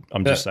 I'm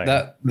just saying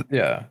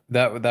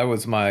that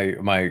was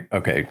my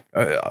okay.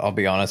 I'll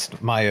be honest.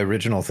 My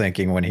original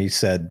thinking when he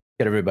said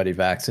get everybody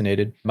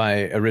vaccinated,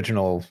 my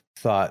original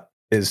thought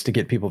is to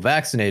get people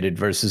vaccinated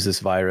versus this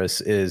virus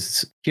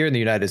is here in the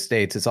United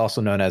States. It's also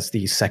known as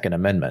the Second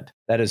Amendment.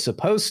 That is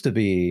supposed to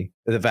be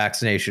the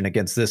vaccination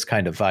against this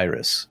kind of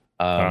virus,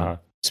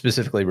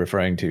 specifically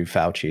referring to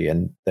Fauci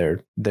and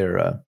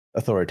their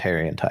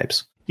authoritarian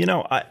types. You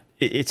know,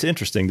 it's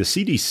interesting. The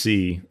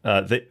CDC,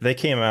 they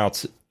came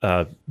out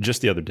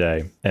just the other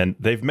day, and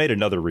they've made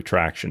another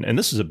retraction. And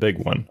this is a big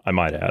one, I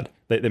might add.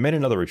 They made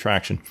another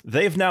retraction.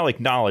 They've now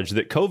acknowledged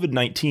that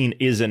COVID-19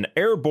 is an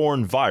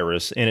airborne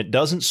virus, and it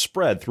doesn't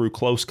spread through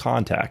close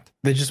contact.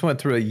 They just went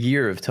through a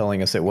year of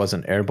telling us it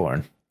wasn't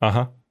airborne.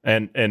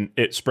 And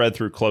it spread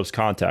through close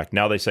contact.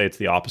 Now they say it's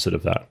the opposite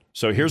of that.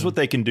 So here's what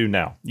they can do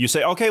now. You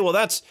say, okay, well,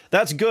 that's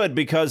good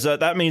because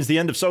that means the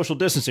end of social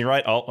distancing,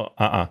 right?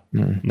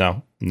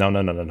 No.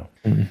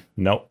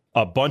 No.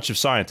 A bunch of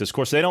scientists, of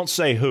course, they don't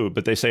say who,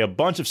 but they say a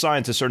bunch of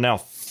scientists are now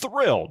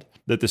thrilled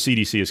that the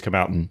CDC has come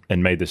out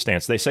and made this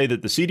stance. They say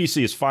that the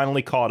CDC is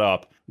finally caught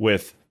up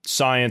with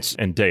science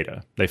and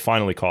data. They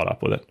finally caught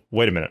up with it.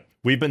 Wait a minute.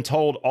 We've been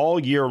told all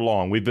year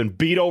long, we've been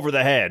beat over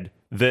the head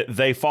that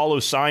they follow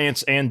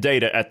science and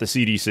data at the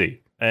CDC.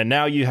 And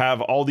now you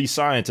have all these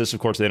scientists, of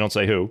course, they don't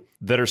say who,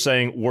 that are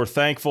saying, we're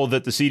thankful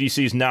that the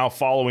CDC is now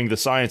following the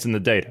science and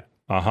the data.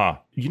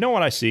 You know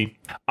what I see?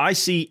 I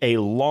see a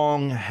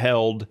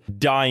long-held,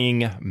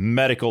 dying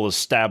medical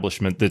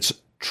establishment that's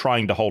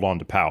trying to hold on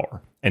to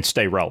power and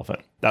stay relevant.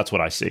 That's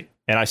what I see.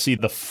 And I see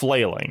the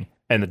flailing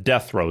and the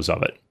death throes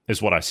of it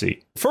is what I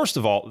see. First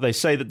of all, they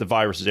say that the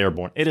virus is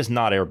airborne. It is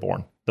not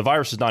airborne. The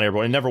virus is not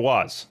airborne. It never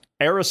was.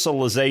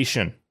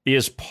 Aerosolization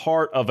is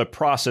part of a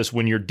process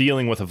when you're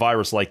dealing with a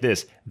virus like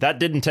this. That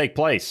didn't take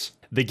place.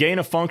 The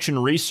gain-of-function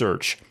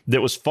research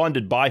that was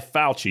funded by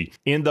Fauci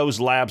in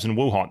those labs in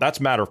Wuhan, that's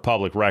matter of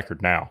public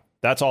record now.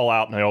 That's all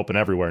out in the open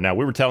everywhere now.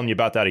 We were telling you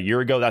about that a year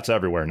ago. That's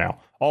everywhere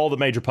now. All the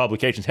major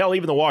publications. Hell,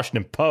 even the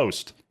Washington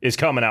Post is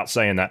coming out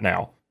saying that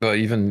now. Well,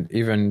 even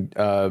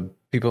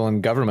people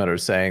in government are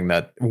saying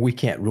that we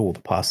can't rule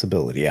the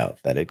possibility out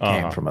that it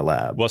came from a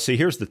lab. Well, see,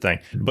 here's the thing.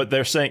 But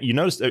they're saying, you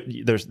notice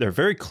they're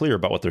very clear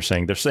about what they're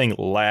saying. They're saying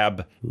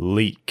lab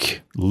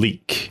leak.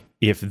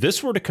 If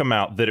this were to come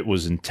out that it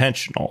was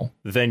intentional,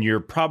 then you're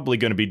probably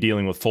going to be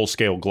dealing with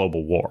full-scale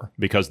global war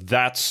because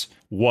that's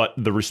what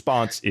the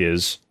response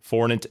is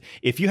for an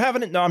if you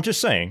haven't. No, I'm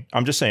just saying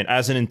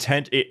as an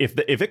intent.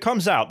 If it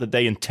comes out that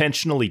they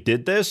intentionally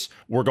did this,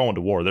 we're going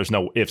to war. There's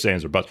no ifs,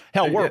 ands, or buts.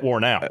 Hell, we're at war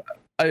now.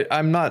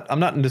 I'm not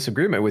in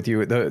disagreement with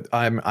you.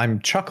 I'm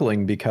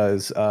chuckling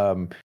because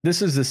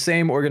this is the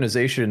same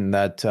organization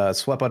that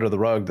swept under the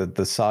rug that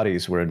the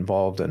Saudis were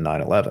involved in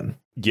 9/11.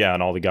 Yeah,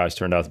 and all the guys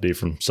turned out to be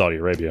from Saudi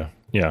Arabia.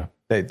 Yeah,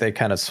 they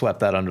kind of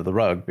swept that under the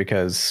rug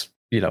because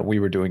we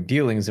were doing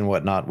dealings and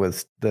whatnot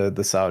with the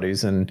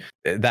Saudis, and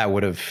that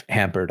would have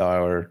hampered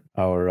our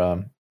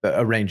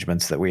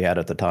arrangements that we had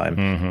at the time.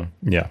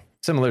 Mm-hmm. Yeah,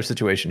 similar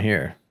situation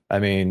here. I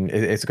mean,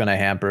 it's going to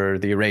hamper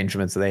the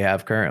arrangements that they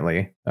have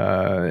currently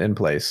in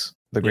place.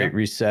 The Great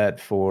Reset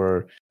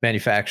for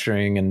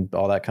manufacturing and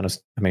all that kind of.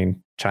 I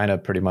mean, China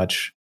pretty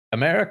much.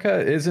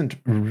 America isn't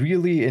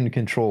really in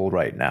control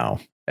right now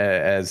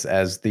as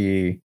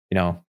the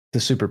the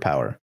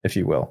superpower, if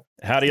you will.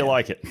 How do you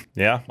like it?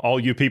 Yeah, all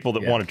you people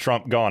that wanted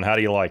Trump gone. How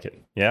do you like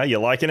it? Yeah, you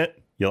liking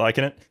it? You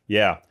liking it?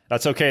 Yeah,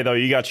 that's okay though.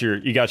 You got your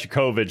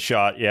COVID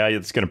shot. Yeah,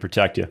 it's going to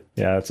protect you.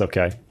 Yeah, it's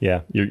okay.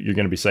 Yeah, you're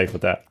going to be safe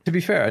with that. To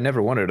be fair, I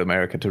never wanted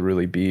America to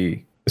really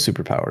be a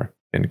superpower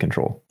in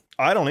control.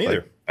 I don't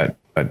either.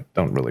 I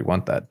don't really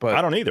want that. But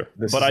I don't either.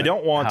 But I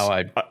don't want.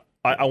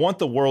 I want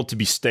the world to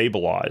be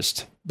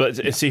stabilized.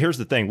 But see, here's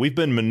the thing. We've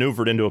been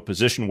maneuvered into a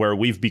position where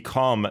we've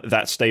become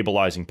that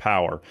stabilizing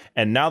power.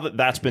 And now that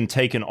that's been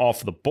taken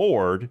off the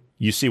board,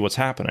 you see what's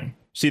happening.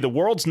 See, the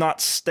world's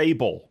not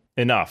stable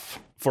enough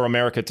for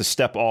America to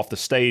step off the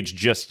stage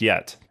just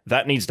yet.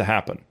 That needs to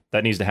happen.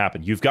 That needs to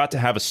happen. You've got to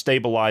have a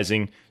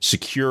stabilizing,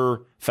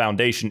 secure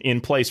foundation in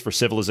place for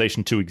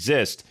civilization to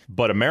exist.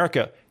 But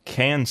America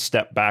can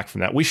step back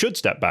from that. We should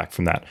step back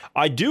from that.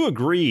 I do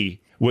agree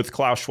with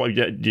Klaus Schwab.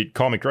 You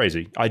call me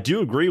crazy. I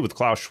do agree with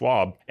Klaus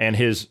Schwab and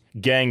his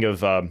gang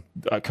of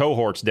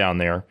cohorts down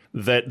there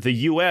that the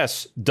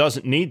U.S.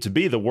 doesn't need to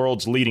be the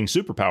world's leading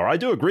superpower. I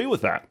do agree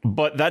with that.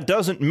 But that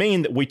doesn't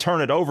mean that we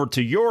turn it over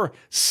to your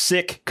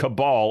sick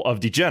cabal of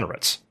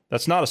degenerates.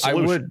 That's not a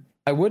solution.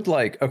 I would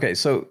like, okay,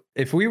 so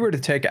if we were to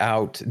take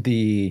out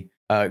the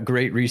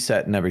Great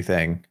Reset and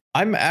everything,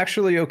 I'm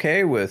actually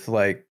okay with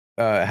like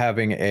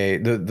having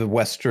the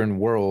Western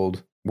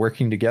world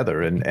working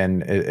together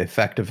and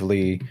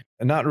effectively,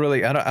 not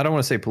really, I don't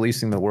want to say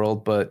policing the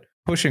world, but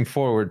pushing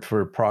forward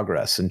for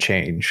progress and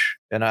change.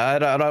 And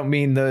I don't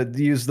mean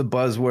use the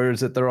buzzwords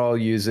that they're all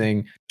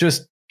using.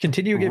 Just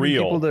continue giving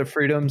people their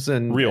freedoms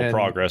and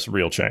progress,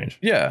 real change.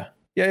 Yeah.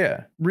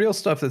 Real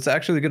stuff that's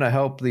actually going to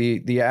help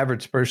the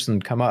average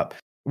person come up.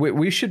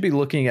 We should be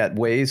looking at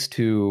ways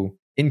to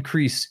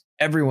increase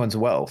everyone's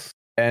wealth.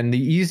 And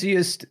the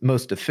easiest,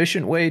 most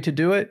efficient way to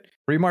do it,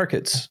 free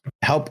markets.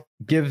 Help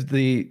give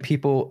the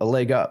people a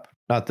leg up.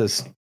 Not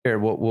this, here,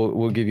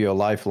 we'll give you a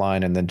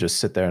lifeline and then just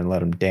sit there and let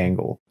them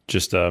dangle.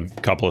 Just a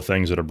couple of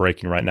things that are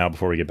breaking right now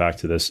before we get back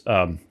to this.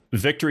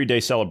 Victory Day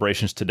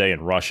celebrations today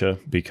in Russia,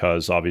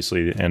 because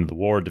obviously the end of the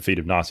war, defeat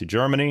of Nazi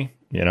Germany.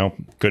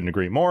 Couldn't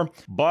agree more.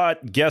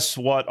 But guess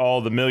what all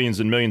the millions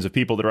and millions of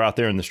people that are out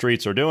there in the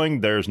streets are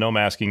doing? There's no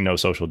masking, no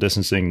social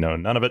distancing,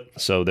 none of it.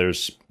 So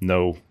there's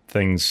no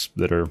things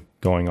that are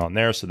going on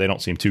there. So they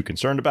don't seem too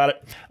concerned about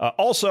it.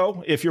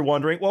 Also, if you're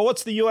wondering, well,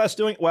 what's the U.S.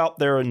 doing? Well,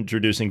 they're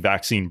introducing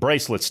vaccine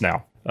bracelets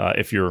now.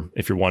 If you're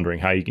wondering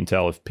how you can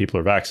tell if people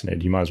are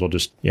vaccinated, you might as well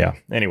just,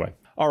 Anyway.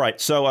 All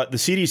right. So the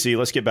CDC,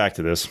 let's get back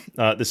to this.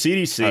 The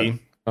CDC...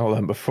 Hold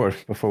on, before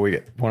we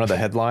get one of the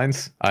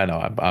headlines. I know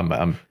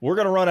I'm. We're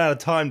gonna run out of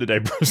time today,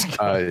 Bruce.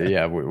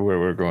 Yeah,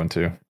 we're going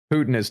to.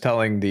 Putin is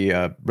telling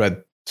the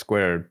Red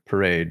Square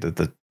parade that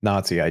the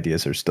Nazi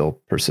ideas are still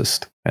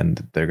persist,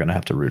 and they're gonna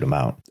have to root them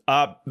out.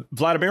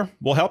 Vladimir,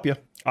 we'll help you.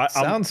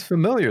 Sounds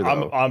familiar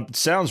though.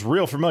 Sounds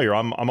real familiar.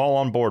 I'm all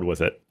on board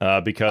with it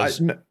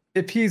because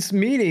if he's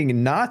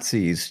meeting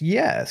Nazis,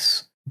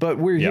 yes, but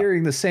we're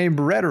hearing the same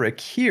rhetoric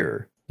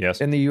here.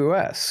 Yes. In the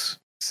U.S.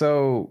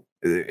 So.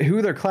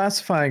 Who they're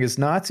classifying as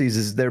Nazis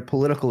is their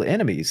political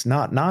enemies,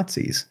 not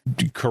Nazis.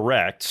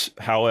 Correct.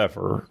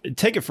 However,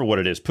 take it for what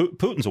it is.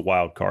 Putin's a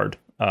wild card.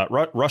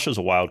 Russia's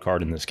a wild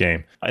card in this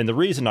game. And the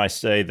reason I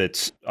say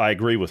that I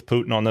agree with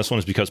Putin on this one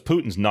is because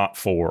Putin's not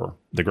for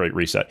the Great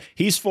Reset.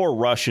 He's for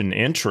Russian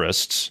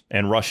interests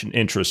and Russian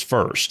interests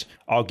first.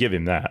 I'll give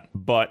him that.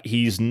 But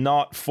he's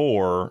not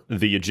for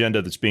the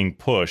agenda that's being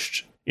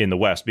pushed in the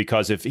West,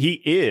 because if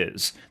he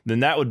is, then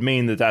that would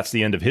mean that that's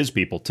the end of his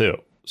people too.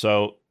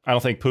 So I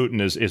don't think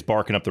Putin is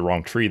barking up the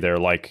wrong tree there,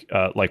 like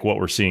what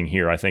we're seeing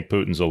here. I think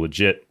Putin's a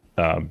legit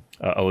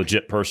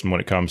person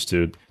when it comes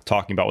to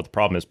talking about what the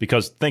problem is.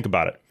 Because think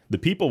about it. The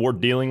people we're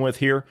dealing with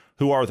here,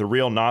 who are the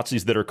real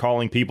Nazis that are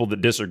calling people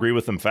that disagree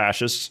with them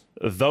fascists,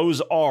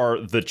 those are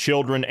the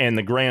children and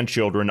the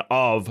grandchildren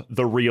of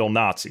the real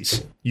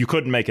Nazis. You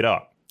couldn't make it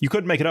up.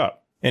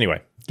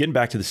 Anyway, getting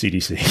back to the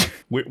CDC,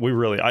 we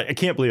really, I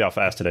can't believe how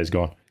fast today's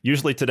going.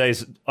 Usually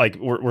today's like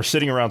we're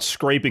sitting around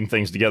scraping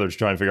things together to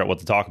try and figure out what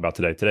to talk about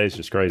today. Today's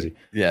just crazy.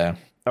 Yeah.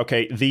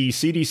 Okay, the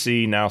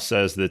CDC now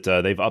says that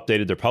they've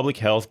updated their public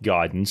health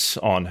guidance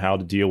on how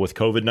to deal with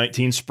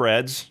COVID-19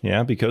 spreads.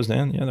 Yeah, because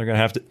then, they're going to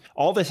have to.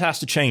 All this has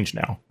to change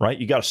now, right?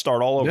 You got to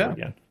start all over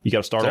again. You got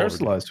to start all over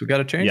again. Aerosolized. We got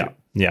to change it.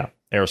 Yeah,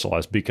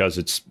 aerosolized, because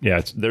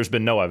there's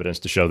been no evidence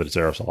to show that it's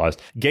aerosolized.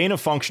 Gain of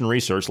function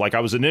research, like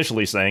I was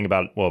initially saying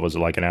about, what was it,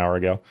 like an hour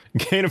ago?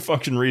 Gain of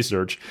function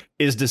research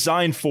is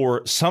designed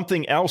for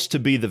something else to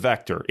be the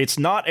vector. It's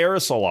not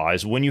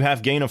aerosolized when you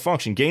have gain of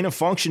function. Gain of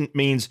function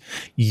means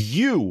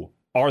you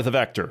are the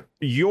vector.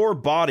 Your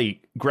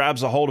body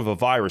grabs a hold of a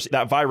virus.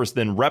 That virus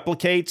then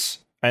replicates,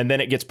 and then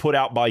it gets put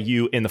out by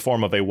you in the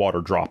form of a water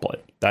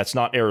droplet. That's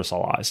not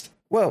aerosolized.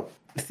 Well,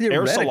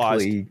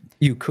 theoretically,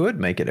 you could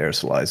make it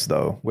aerosolized,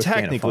 though. With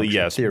technically,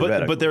 yes,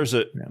 but there's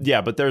a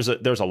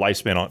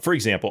lifespan on it. For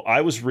example,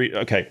 I was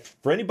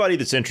for anybody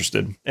that's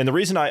interested, and the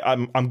reason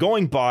I'm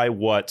going by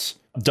what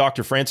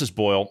Dr. Francis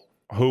Boyle,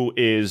 who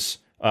is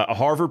a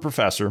Harvard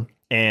professor.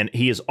 And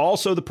he is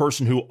also the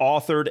person who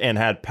authored and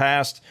had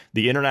passed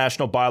the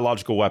International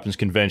Biological Weapons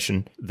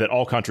Convention that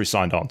all countries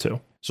signed on to.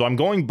 So I'm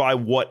going by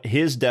what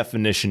his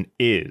definition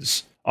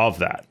is of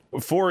that.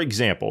 For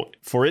example,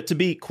 for it to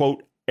be,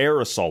 quote,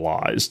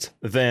 aerosolized,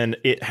 then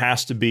it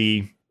has to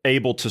be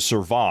able to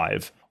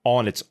survive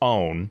on its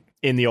own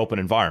in the open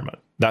environment.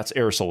 That's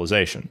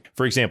aerosolization.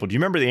 For example, do you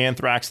remember the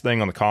anthrax thing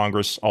on the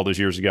Congress all those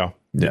years ago?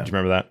 Yeah. Do you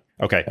remember that?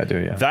 Okay. I do,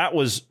 yeah. That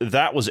was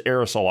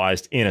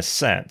aerosolized in a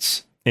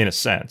sense. in a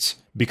sense,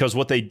 because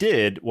what they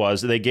did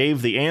was they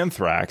gave the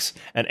anthrax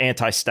an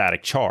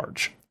anti-static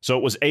charge. So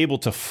it was able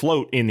to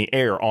float in the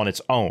air on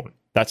its own.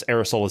 That's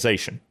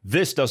aerosolization.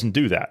 This doesn't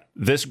do that.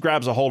 This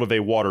grabs a hold of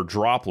a water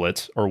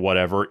droplet or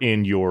whatever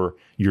in your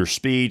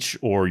speech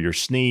or your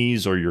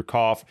sneeze or your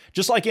cough,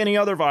 just like any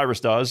other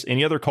virus does,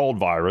 any other cold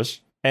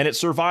virus, and it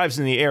survives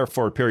in the air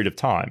for a period of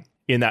time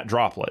in that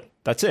droplet.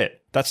 That's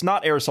it. That's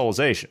not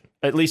aerosolization,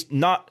 at least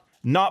not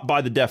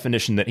by the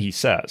definition that he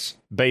says,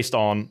 based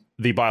on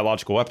the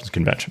Biological Weapons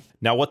Convention.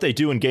 Now, what they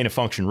do in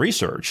gain-of-function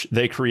research,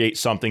 they create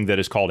something that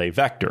is called a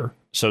vector.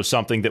 So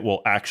something that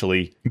will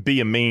actually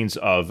be a means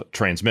of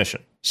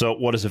transmission. So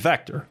what is a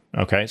vector?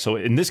 Okay, so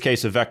in this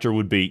case, a vector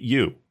would be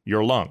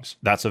your lungs.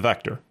 That's a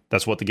vector.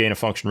 That's what the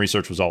gain-of-function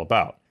research was all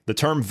about. The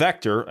term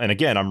vector, and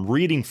again, I'm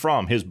reading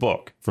from his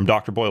book, from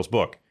Dr. Boyle's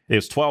book. It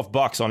was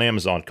 $12 on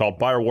Amazon called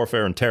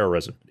Biowarfare and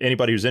Terrorism.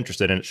 Anybody who's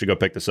interested in it should go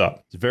pick this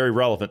up. It's very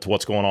relevant to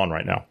what's going on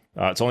right now.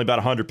 It's only about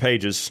 100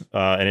 pages,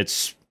 and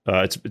it's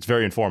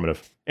very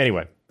informative.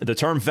 Anyway, the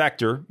term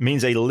vector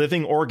means a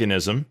living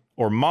organism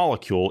or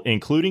molecule,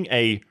 including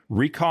a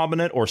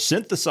recombinant or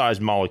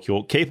synthesized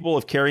molecule capable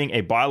of carrying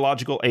a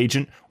biological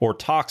agent or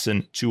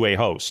toxin to a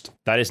host.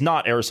 That is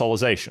not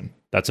aerosolization.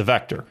 That's a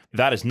vector.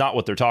 That is not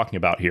what they're talking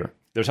about here.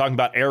 They're talking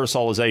about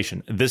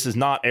aerosolization. This is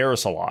not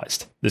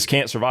aerosolized. This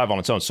can't survive on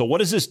its own. So what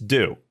does this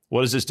do?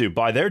 What does this do?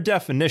 By their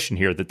definition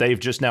here that they've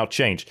just now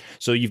changed.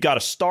 So you've got to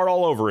start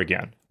all over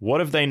again. What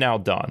have they now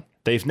done?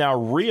 They've now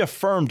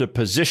reaffirmed a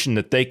position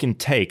that they can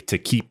take to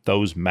keep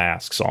those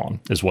masks on,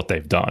 is what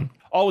they've done.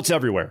 Oh, it's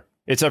everywhere.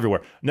 It's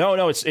everywhere.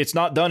 No, it's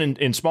not done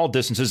in small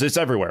distances. It's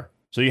everywhere.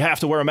 So you have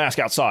to wear a mask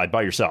outside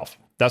by yourself.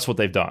 That's what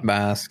they've done.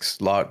 Masks,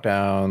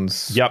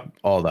 lockdowns. Yep.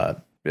 All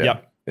that. Yeah.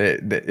 Yep.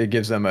 It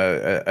gives them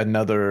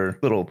another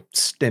little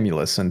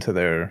stimulus into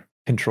their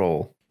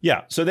control.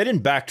 Yeah. So they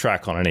didn't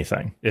backtrack on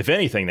anything. If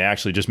anything, they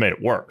actually just made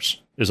it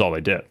worse, is all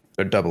they did.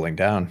 They're doubling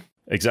down.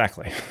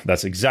 Exactly.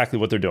 That's exactly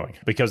what they're doing,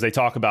 because they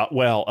talk about,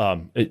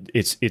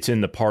 it's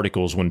in the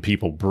particles when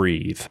people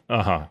breathe.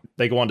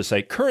 They go on to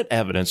say, current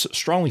evidence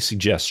strongly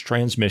suggests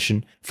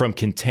transmission from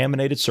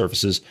contaminated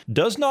surfaces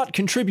does not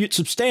contribute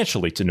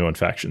substantially to new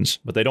infections,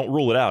 but they don't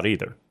rule it out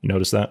either. You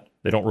notice that?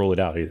 They don't rule it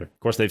out either. Of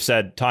course, they've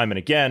said time and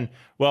again,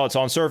 well, it's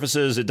on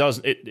surfaces. It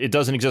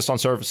doesn't exist on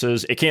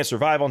surfaces. It can't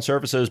survive on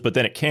surfaces, but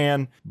then it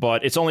can.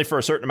 But it's only for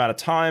a certain amount of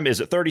time.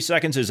 Is it 30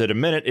 seconds? Is it a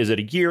minute? Is it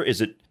a year?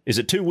 Is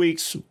it 2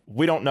 weeks?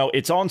 We don't know.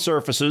 It's on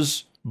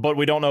surfaces, but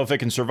we don't know if it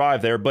can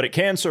survive there. But it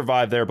can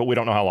survive there, but we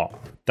don't know how long.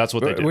 That's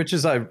what they do. Which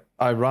is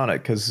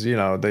ironic because,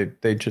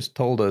 they just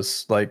told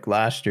us like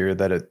last year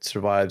that it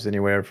survives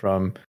anywhere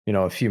from,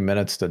 a few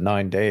minutes to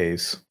 9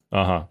 days,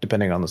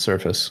 depending on the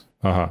surface.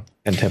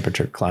 And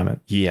temperature, climate.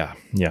 Yeah.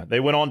 They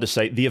went on to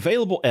say the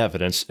available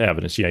evidence,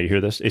 yeah, you hear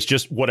this? It's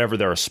just whatever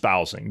they're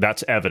espousing.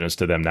 That's evidence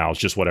to them now. It's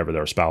just whatever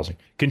they're espousing.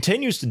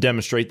 Continues to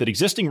demonstrate that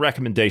existing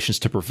recommendations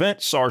to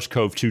prevent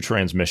SARS-CoV-2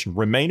 transmission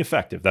remain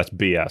effective. That's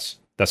BS.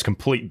 That's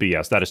complete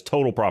BS. That is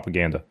total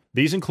propaganda.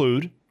 These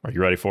include, are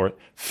you ready for it?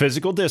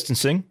 Physical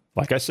distancing.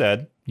 Like I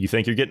said, you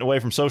think you're getting away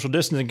from social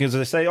distancing because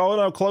they say, oh,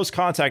 no, close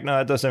contact. No,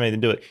 that doesn't have anything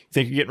to do with it. You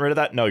think you're getting rid of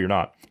that? No, you're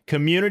not.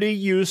 Community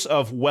use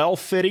of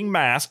well-fitting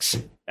masks,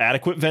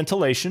 adequate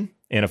ventilation,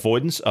 and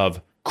avoidance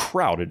of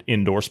crowded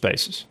indoor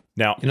spaces.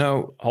 Now,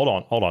 hold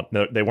on.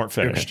 No, they weren't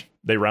finished. Okay.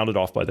 They rounded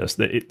off by this.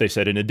 They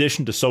said, in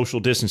addition to social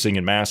distancing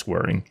and mask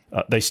wearing,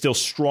 they still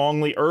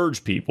strongly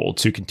urge people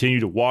to continue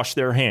to wash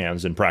their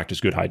hands and practice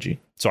good hygiene.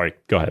 Sorry,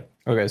 go ahead.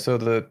 Okay, so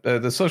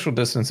the social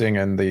distancing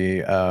and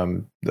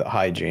the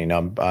hygiene,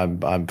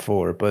 I'm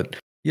for, but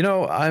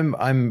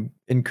I'm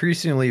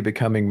increasingly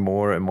becoming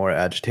more and more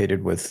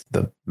agitated with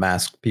the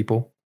mask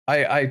people.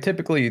 I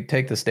typically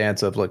take the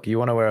stance of, look, you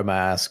want to wear a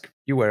mask,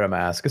 you wear a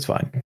mask, it's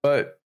fine.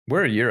 But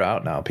we're a year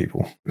out now,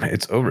 people.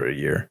 It's over a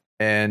year.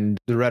 And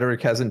the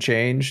rhetoric hasn't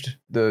changed.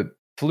 The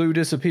flu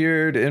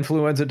disappeared,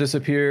 influenza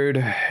disappeared.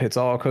 It's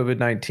all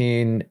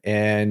COVID-19,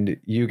 and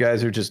you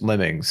guys are just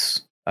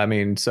lemmings. I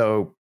mean,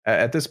 so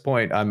at this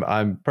point,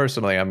 I'm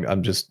personally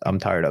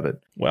tired of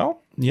it.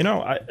 Well,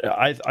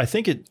 I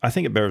think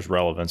it bears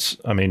relevance.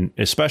 I mean,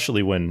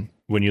 especially when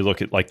you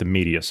look at like the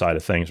media side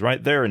of things,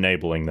 right? They're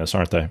enabling this,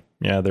 aren't they?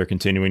 Yeah, they're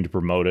continuing to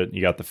promote it.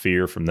 You got the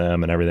fear from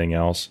them and everything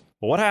else.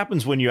 But what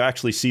happens when you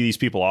actually see these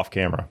people off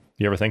camera?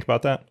 You ever think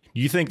about that?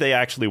 Do you think they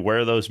actually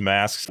wear those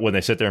masks when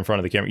they sit there in front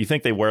of the camera? You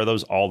think they wear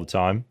those all the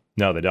time?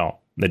 No, they don't.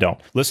 They don't.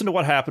 Listen to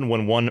what happened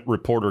when one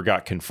reporter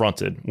got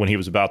confronted when he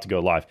was about to go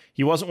live.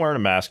 He wasn't wearing a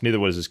mask, neither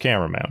was his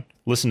cameraman.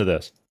 Listen to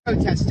this.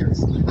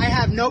 Protesters. I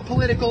have no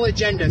political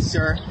agenda,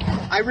 sir.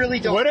 I really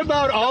don't. What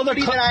about all the...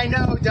 Nobody that I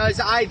know does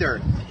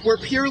either. We're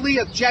purely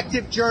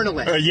objective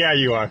journalists. Yeah,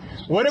 you are.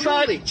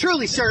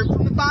 Truly, sir,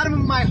 from the bottom of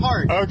my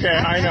heart. Okay,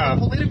 I know.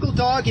 A political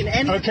dog in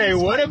any. Okay,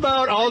 what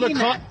about all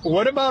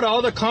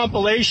the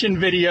compilation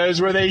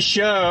videos where they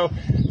show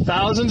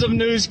thousands of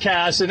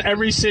newscasts in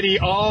every city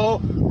all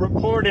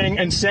reporting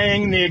and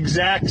saying the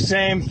exact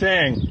same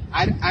thing?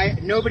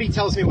 Nobody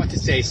tells me what to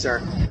say,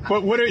 sir.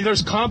 But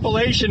there's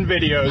compilation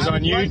videos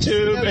on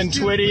YouTube and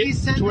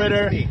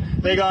Twitter.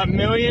 They got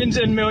millions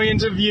and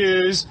millions of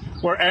views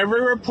where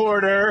every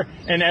reporter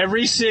in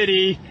every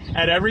city,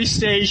 at every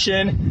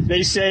station,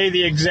 they say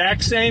the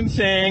exact same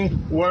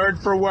thing, word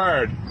for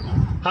word.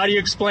 How do you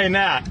explain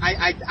that?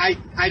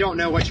 I don't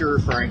know what you're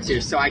referring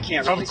to, so I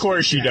can't really. Of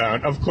course you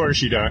don't. Of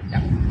course you don't.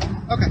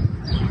 Yeah. Okay.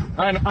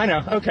 I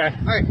know. Okay.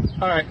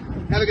 All right.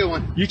 Have a good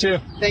one. You too.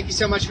 Thank you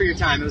so much for your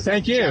time. It was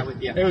Thank nice to you. chat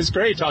with you. It was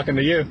great talking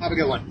to you. Have a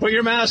good one. Put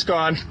your mask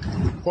on.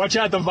 Watch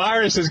out, the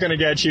virus is going to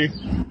get you.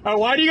 Oh,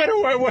 why do you got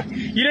to wear?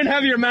 You didn't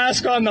have your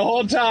mask on the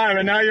whole time,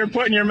 and now you're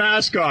putting your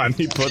mask on.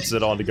 He puts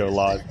it on to go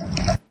live.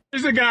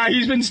 Here's the guy.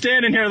 He's been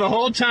standing here the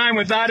whole time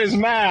without his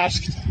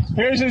mask.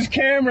 Here's his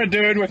camera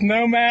dude with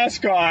no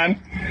mask on.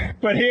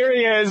 But here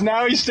he is.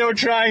 Now he's still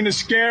trying to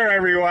scare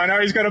everyone. Now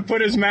he's going to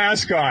put his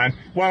mask on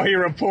while he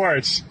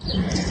reports.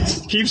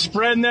 Keep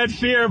spreading that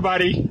fear,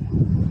 buddy.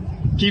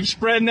 Keep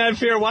spreading that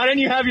fear. Why didn't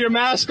you have your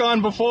mask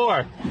on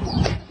before?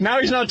 Now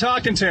he's not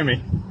talking to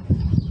me.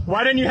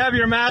 Why didn't you have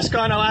your mask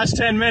on the last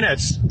 10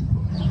 minutes?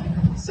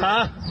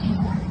 Huh?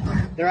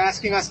 They're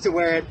asking us to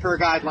wear it per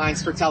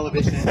guidelines for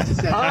television.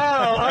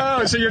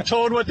 So you're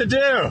told what to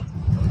do.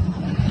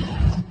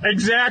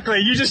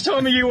 Exactly. You just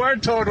told me you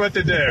weren't told what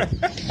to do.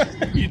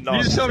 You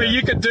just told me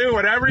you could do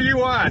whatever you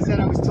want. I said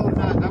I wasn't told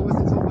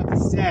what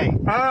to say.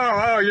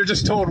 Oh, you're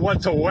just told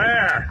what to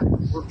wear.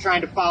 We're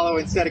trying to follow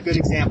and set a good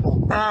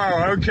example.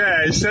 Oh,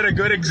 okay. Set a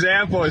good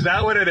example. Is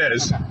that what it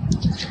is?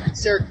 Okay.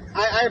 Sir,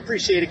 I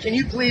appreciate it. Can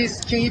you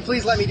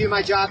please let me do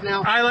my job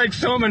now? I like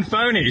filming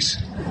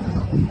phonies.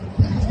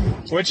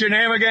 What's your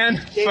name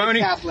again? David Phony?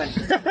 Kaplan.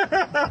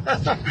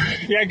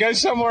 Yeah, go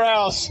somewhere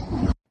else.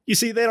 You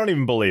see, they don't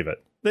even believe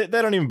it. They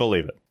don't even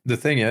believe it. The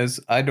thing is,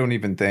 I don't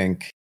even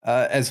think,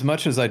 as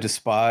much as I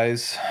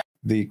despise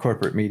the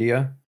corporate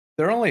media,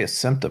 they're only a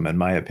symptom, in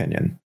my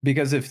opinion.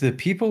 Because if the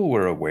people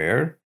were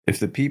aware, if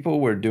the people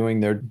were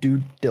doing their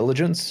due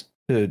diligence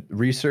to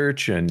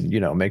research and,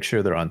 make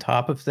sure they're on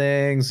top of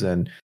things,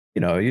 and,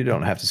 you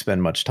don't have to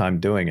spend much time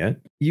doing it,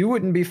 you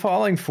wouldn't be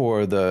falling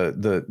for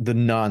the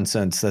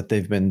nonsense that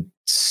they've been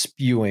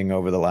spewing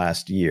over the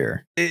last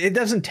year. It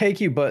doesn't take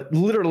you but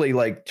literally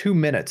like 2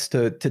 minutes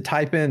to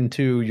type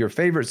into your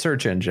favorite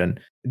search engine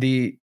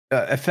the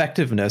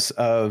effectiveness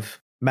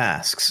of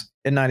masks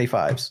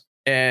N95s,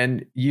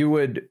 and you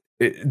would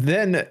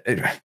then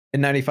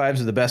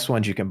N95s are the best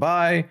ones you can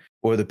buy,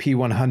 or the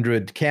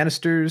P100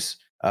 canisters,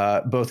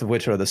 both of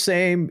which are the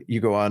same.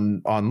 You go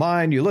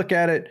online, you look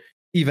at it.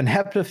 Even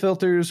HEPA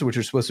filters, which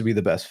are supposed to be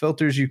the best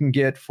filters you can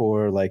get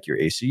for like your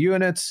AC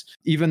units,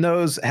 even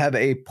those have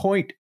a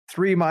 0.3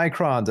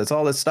 microns. That's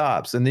all it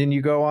stops. And then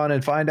you go on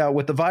and find out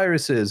what the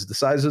virus is, the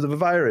size of the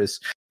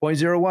virus,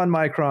 0.01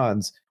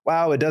 microns.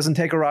 Wow, it doesn't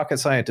take a rocket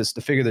scientist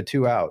to figure the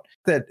two out.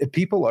 That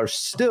people are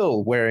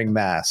still wearing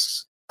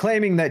masks,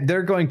 claiming that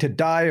they're going to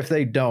die if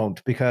they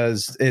don't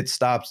because it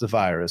stops the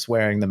virus,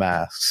 wearing the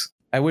masks.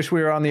 I wish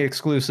we were on the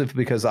exclusive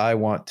because I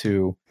want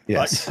to.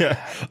 Yes.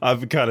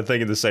 I'm kind of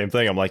thinking the same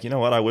thing. I'm like, you know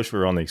what? I wish we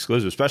were on the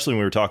exclusive, especially when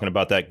we were talking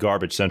about that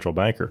garbage central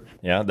banker.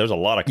 Yeah, there's a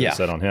lot I could have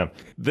said on him.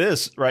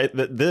 Listen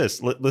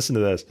to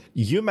this.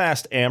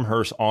 UMass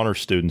Amherst honor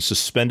students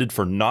suspended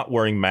for not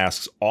wearing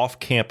masks off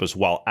campus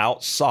while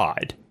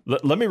outside.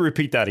 Let me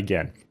repeat that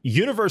again.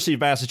 University of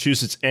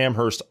Massachusetts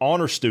Amherst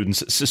honor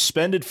students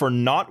suspended for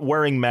not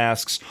wearing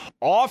masks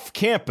off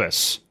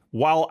campus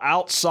while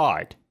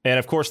outside. And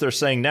of course, they're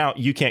saying now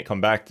you can't come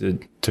back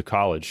to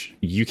college.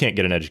 You can't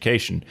get an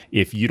education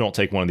if you don't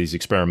take one of these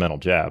experimental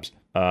jabs.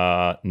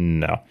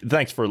 No.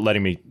 Thanks for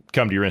letting me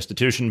come to your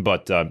institution,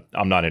 but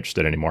I'm not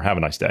interested anymore. Have a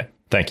nice day.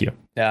 Thank you.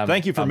 Yeah,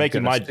 thank you for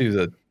making my...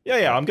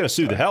 I'm going to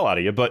sue the hell out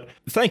of you, but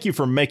thank you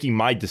for making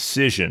my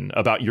decision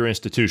about your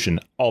institution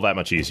all that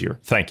much easier.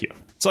 Thank you.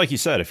 It's like you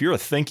said, if you're a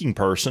thinking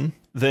person,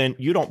 then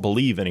you don't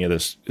believe any of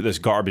this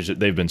garbage that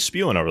they've been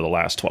spewing over the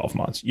last 12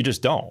 months. You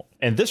just don't.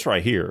 And this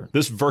right here,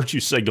 this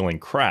virtue signaling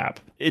crap,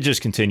 it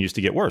just continues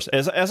to get worse.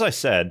 As I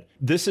said,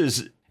 this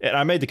is... And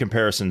I made the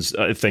comparisons,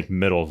 I think,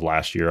 middle of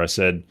last year. I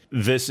said,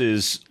 this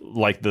is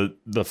like the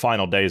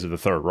final days of the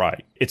Third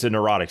Reich. It's a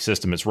neurotic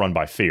system. It's run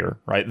by fear,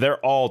 right?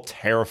 They're all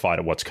terrified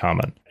of what's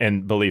coming.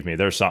 And believe me,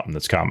 there's something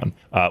that's coming.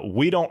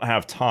 We don't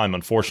have time,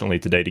 unfortunately,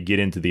 today to get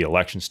into the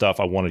election stuff.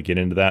 I want to get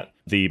into that.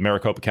 The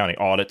Maricopa County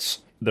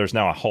audits, there's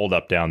now a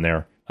holdup down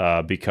there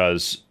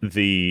because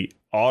the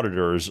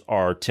auditors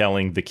are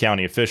telling the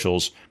county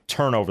officials,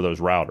 turn over those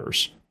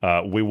routers.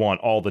 We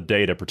want all the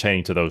data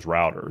pertaining to those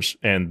routers.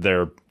 And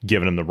they're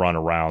giving them the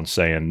runaround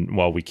saying,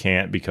 well, we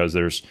can't because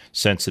there's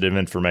sensitive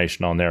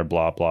information on there,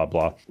 blah, blah,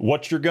 blah.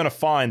 What you're going to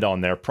find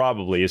on there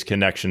probably is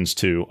connections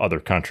to other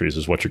countries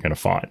is what you're going to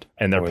find.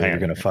 And they're you're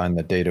going to find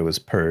the data was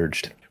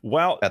purged.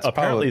 Well, that's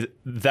apparently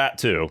that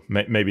too.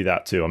 Maybe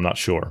that too. I'm not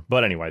sure.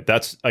 But anyway,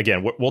 that's,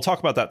 again, we'll talk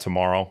about that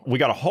tomorrow. We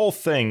got a whole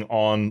thing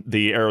on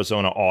the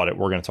Arizona audit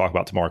we're going to talk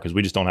about tomorrow because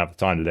we just don't have the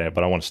time today,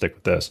 but I want to stick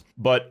with this.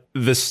 But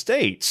the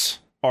states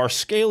are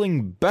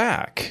scaling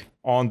back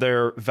on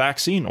their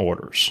vaccine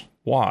orders.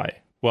 Why?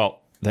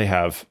 Well, they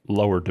have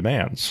lower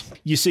demands.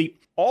 You see,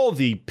 all of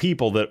the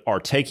people that are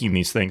taking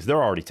these things,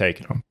 they're already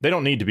taking them. They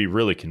don't need to be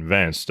really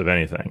convinced of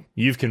anything.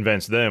 You've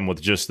convinced them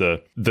with just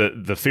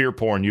the fear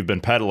porn you've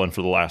been peddling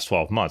for the last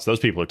 12 months. Those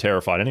people are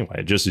terrified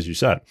anyway, just as you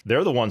said.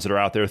 They're the ones that are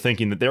out there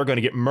thinking that they're going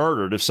to get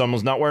murdered if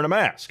someone's not wearing a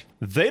mask.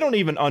 They don't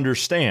even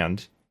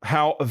understand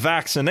how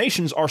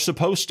vaccinations are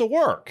supposed to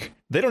work.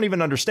 They don't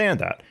even understand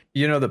that.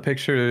 You know, the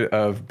picture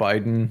of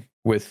Biden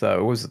with,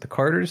 what was it, the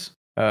Carters?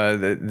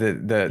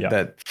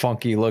 That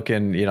funky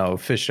looking,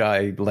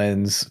 fisheye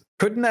lens.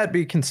 Couldn't that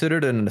be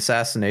considered an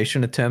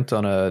assassination attempt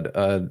on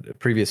a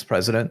previous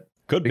president?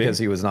 Could be. Because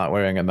he was not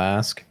wearing a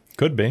mask?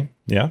 Could be.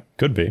 Yeah,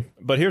 could be.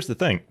 But here's the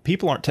thing.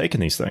 People aren't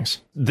taking these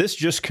things. This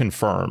just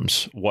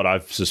confirms what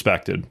I've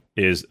suspected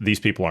is these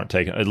people aren't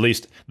taking, at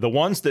least the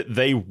ones that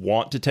they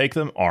want to take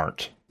them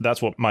aren't.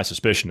 That's what my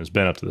suspicion has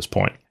been up to this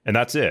point. And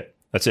that's it.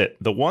 That's it.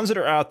 The ones that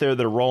are out there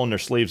that are rolling their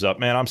sleeves up,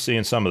 man, I'm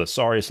seeing some of the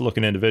sorriest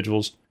looking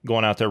individuals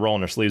going out there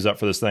rolling their sleeves up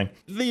for this thing.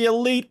 The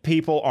elite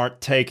people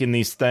aren't taking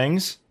these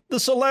things. The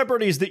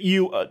celebrities that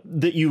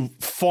you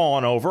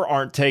fawn over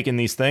aren't taking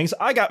these things.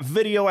 I got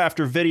video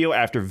after video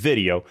after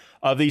video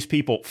of these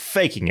people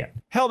faking it.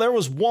 Hell, there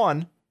was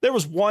one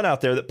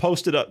out there that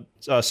posted up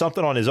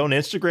something on his own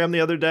Instagram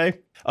the other day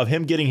of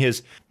him getting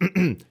his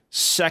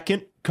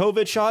second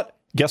COVID shot.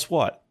 Guess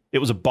what? It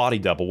was a body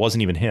double.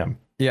 Wasn't even him.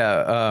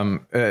 Yeah.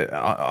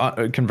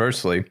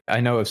 Conversely, I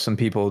know of some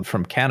people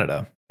from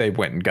Canada. They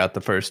went and got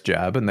the first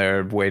jab and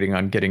they're waiting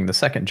on getting the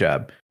second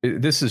jab.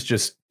 This is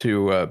just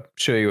to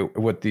show you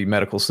what the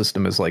medical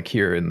system is like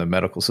here and the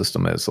medical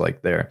system is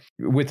like there.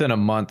 Within a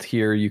month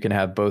here, you can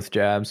have both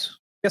jabs.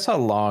 Guess how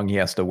long he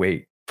has to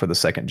wait for the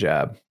second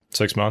jab?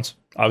 6 months.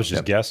 I was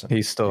just guessing.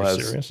 He still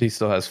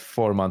has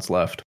 4 months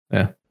left.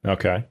 Yeah.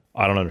 Okay.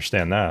 I don't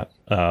understand that.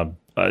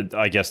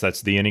 I guess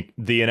that's the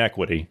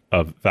inequity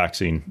of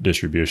vaccine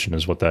distribution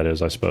is what that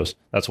is, I suppose.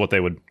 That's what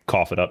they would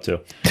cough it up to.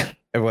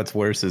 And what's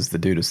worse is the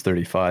dude is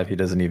 35. He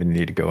doesn't even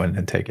need to go in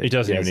and take it. He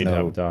doesn't even need to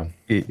have it done.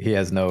 He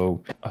has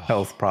no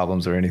health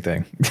problems or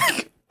anything.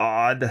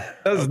 Odd.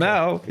 Does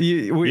now.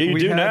 We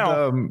do had,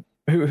 now.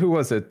 Who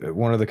was it?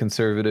 One of the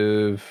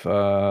conservative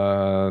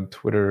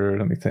Twitter,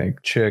 let me think,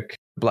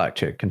 black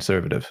chick,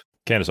 conservative.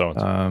 Candace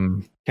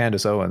Owens.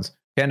 Candace Owens.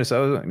 Candace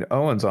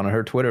Owens on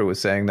her Twitter was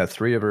saying that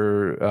 3 of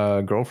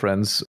her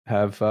girlfriends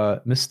have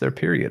missed their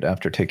period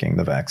after taking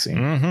the vaccine.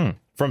 Mm-hmm.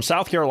 From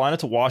South Carolina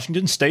to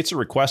Washington, states are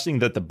requesting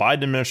that the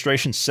Biden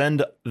administration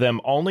send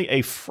them only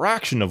a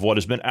fraction of what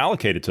has been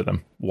allocated to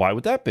them. Why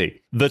would that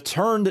be? The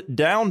turned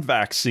down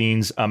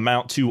vaccines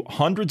amount to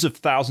hundreds of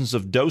thousands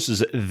of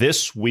doses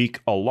this week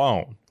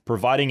alone,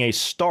 providing a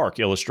stark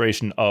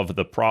illustration of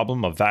the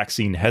problem of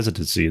vaccine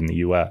hesitancy in the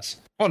U.S.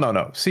 Oh,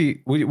 no.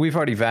 See, we've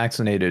already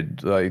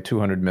vaccinated like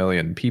 200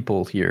 million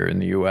people here in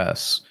the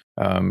U.S.,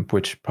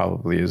 which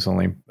probably is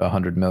only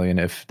 100 million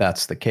if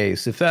that's the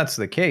case. If that's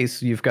the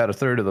case, you've got a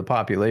third of the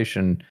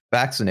population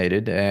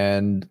vaccinated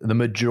and the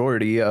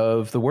majority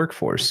of the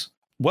workforce.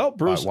 Well,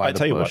 Bruce, I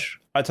tell you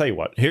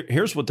what.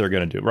 Here's what they're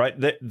going to do, right?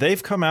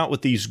 They've come out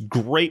with these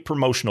great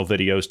promotional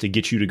videos to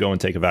get you to go and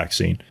take a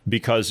vaccine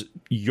because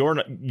you're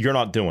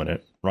not doing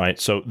it, right?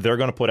 So they're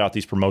going to put out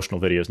these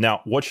promotional videos. Now,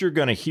 what you're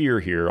going to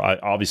hear here,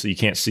 obviously you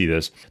can't see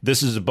this.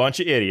 This is a bunch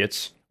of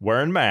idiots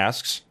wearing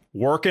masks,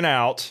 working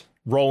out,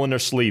 rolling their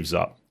sleeves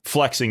up,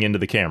 flexing into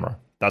the camera.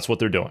 That's what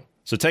they're doing.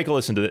 So take a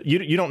listen to it.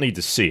 You don't need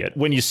to see it.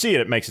 When you see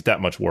it, it makes it that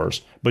much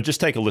worse. But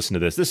just take a listen to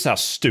this. This is how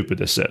stupid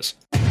this is.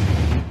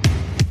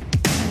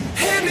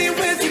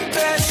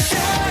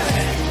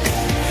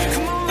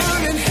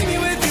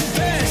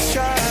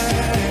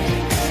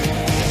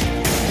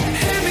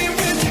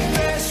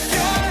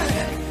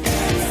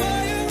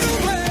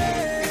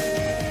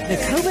 The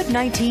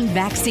COVID-19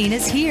 vaccine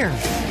is here.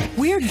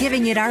 We're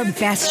giving it our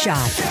best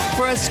shot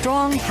for a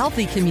strong,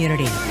 healthy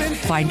community.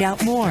 Find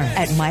out more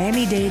at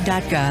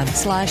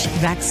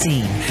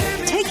miamidade.gov/vaccine.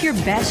 Take your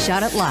best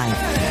shot at life.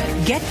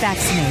 Get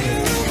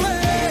vaccinated.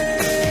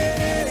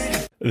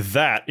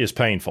 That is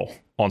painful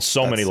on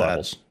so many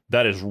levels.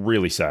 That is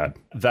really sad.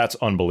 That's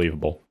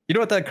unbelievable. You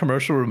know what that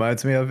commercial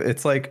reminds me of?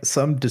 It's like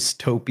some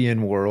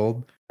dystopian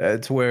world.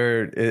 It's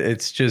where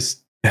it's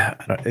just...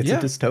 It's a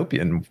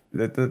dystopian.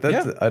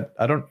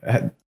 I don't.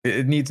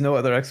 It needs no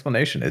other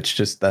explanation. It's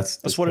just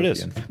that's what it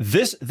is.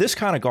 This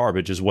kind of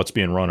garbage is what's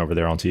being run over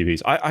there on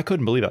TVs. I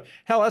couldn't believe that.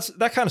 Hell,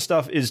 that kind of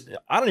stuff is.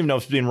 I don't even know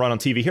if it's being run on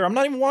TV here. I'm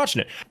not even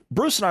watching it.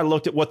 Bruce and I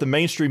looked at what the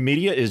mainstream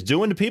media is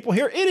doing to people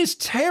here. It is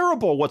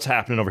terrible what's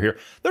happening over here.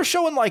 They're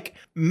showing like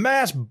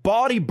mass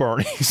body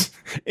burnings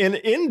in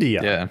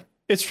India. Yeah,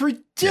 it's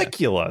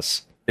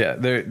ridiculous. Yeah,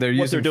 they're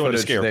using doing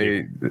footage. To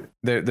scare people.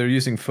 They're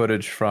using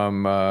footage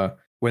from.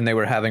 When they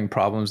were having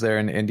problems there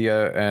in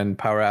India and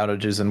power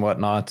outages and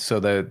whatnot, so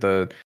they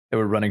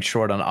were running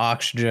short on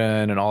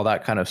oxygen and all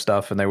that kind of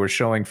stuff, and they were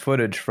showing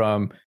footage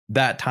from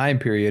that time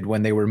period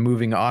when they were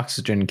moving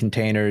oxygen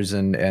containers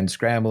and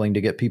scrambling to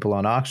get people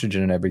on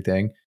oxygen and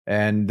everything,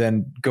 and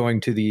then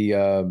going to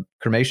the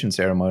cremation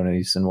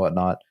ceremonies and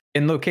whatnot.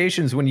 In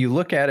locations, when you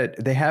look at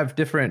it, they have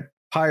different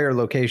higher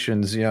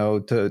locations,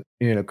 to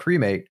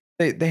cremate.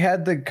 They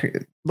had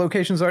the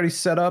locations already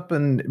set up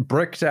and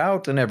bricked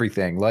out and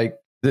everything, like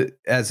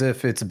as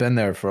if it's been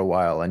there for a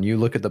while. And you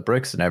look at the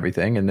bricks and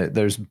everything, and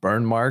there's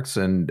burn marks,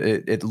 and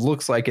it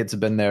looks like it's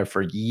been there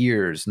for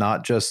years,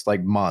 not just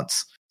like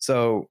months.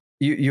 So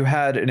you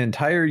had an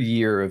entire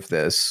year of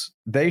this.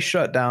 They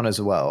shut down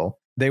as well.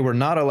 They were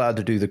not allowed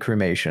to do the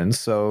cremations,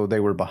 so they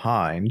were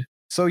behind.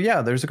 So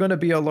yeah, there's going to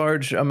be a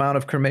large amount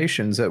of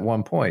cremations at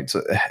one point.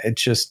 So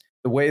it's just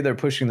the way they're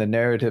pushing the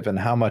narrative and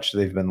how much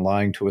they've been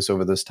lying to us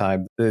over this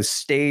time. The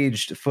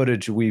staged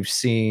footage we've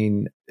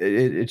seen,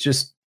 it's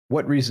just,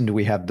 what reason do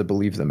we have to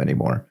believe them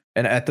anymore?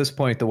 And at this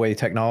point, the way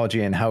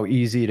technology and how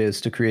easy it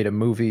is to create a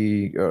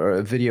movie or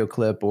a video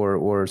clip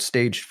or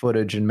staged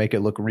footage and make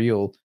it look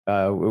real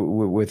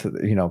with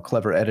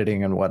clever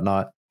editing and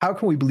whatnot, how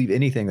can we believe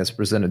anything that's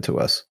presented to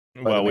us?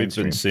 Well, we've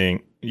been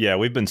seeing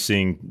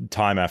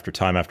time after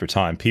time after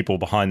time, people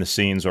behind the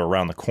scenes or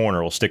around the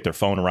corner will stick their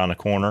phone around the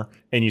corner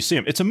and you see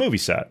them. It's a movie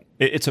set.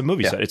 It's a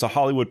movie set. It's a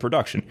Hollywood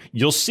production.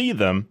 You'll see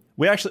them.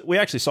 We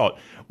actually saw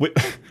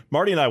it.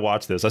 Marty and I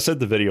watched this. I sent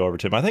the video over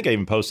to him. I think I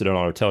even posted it on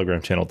our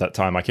Telegram channel at that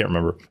time. I can't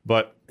remember.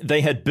 But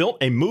they had built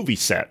a movie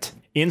set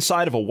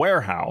inside of a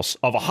warehouse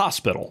of a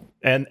hospital,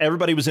 and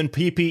everybody was in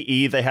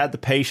PPE. They had the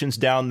patients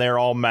down there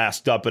all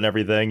masked up and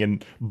everything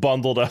and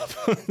bundled up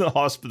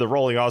the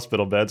rolling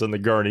hospital beds and the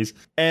gurneys.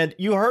 And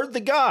you heard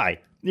the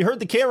cameraman.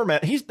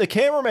 The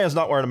cameraman's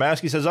not wearing a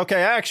mask. He says,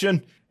 "Okay,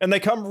 action." And they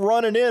come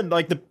running in in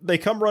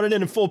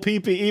full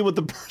PPE with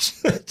the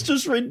person. It's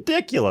just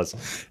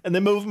ridiculous. And they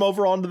move them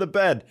over onto the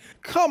bed.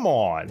 Come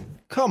on.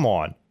 Come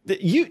on,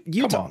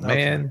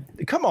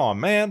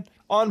 man.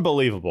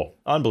 Unbelievable.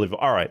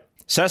 All right.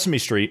 Sesame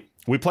Street.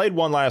 We played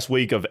one last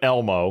week of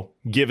Elmo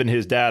giving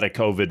his dad a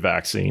COVID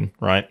vaccine,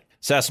 right?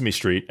 Sesame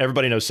Street.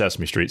 Everybody knows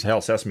Sesame Street.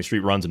 Hell, Sesame Street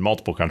runs in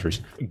multiple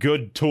countries.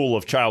 Good tool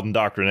of child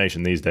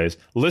indoctrination these days.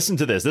 Listen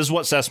to this. This is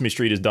what Sesame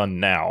Street has done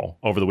now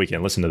over the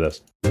weekend. Listen to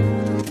this.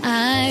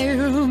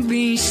 I'll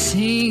be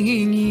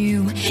seeing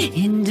you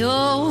in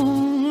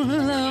all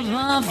of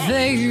our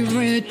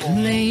favorite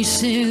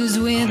places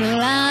with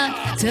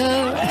laughter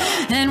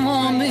and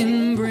warm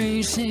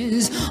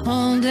embraces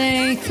all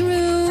day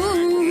through.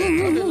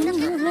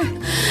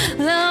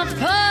 The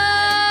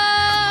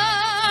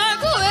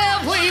park where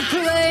we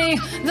play,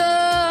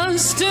 the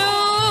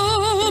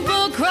stoop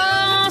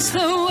across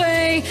the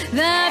way,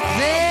 that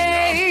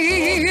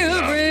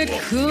favorite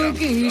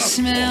cookie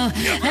smell,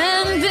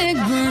 and Big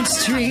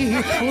Bird's tree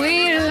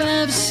we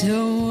love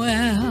so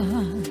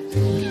well.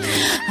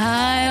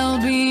 I'll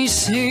be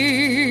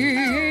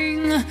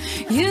seeing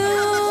you.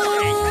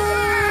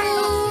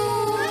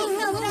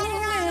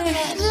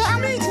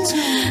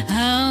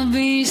 I'll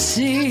be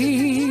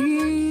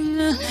seeing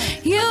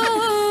you.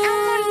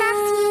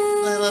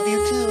 I love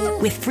you too.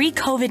 With free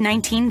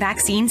COVID-19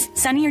 vaccines,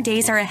 sunnier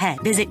days are ahead.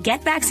 Visit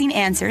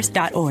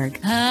getvaccineanswers.org.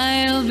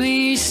 I'll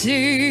be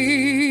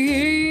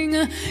seeing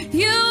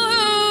you.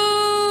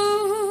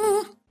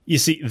 You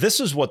see, this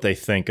is what they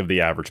think of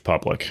the average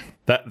public.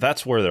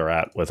 That's where they're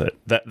at with it.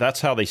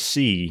 That's how they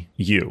see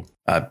you.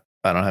 I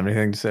don't have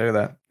anything to say to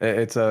that.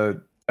 It's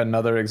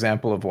another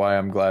example of why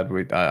I'm glad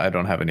I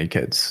don't have any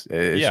kids.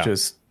 It's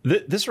just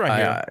this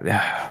right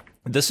here.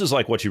 This is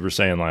like what you were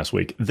saying last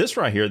week. This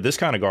right here, this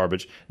kind of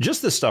garbage,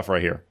 just this stuff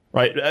right here,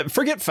 right?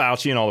 Forget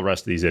Fauci and all the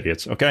rest of these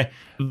idiots, okay?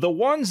 The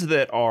ones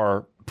that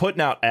are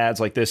putting out ads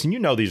like this, and you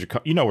know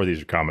where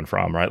these are coming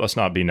from, right? Let's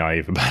not be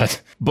naive about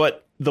it.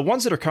 But the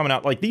ones that are coming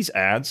out like these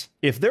ads,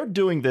 if they're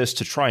doing this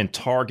to try and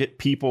target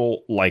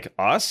people like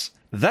us,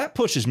 that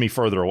pushes me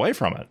further away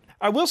from it.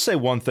 I will say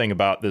one thing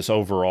about this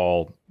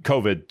overall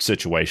COVID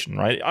situation,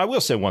 right? I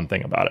will say one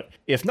thing about it.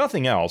 If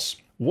nothing else,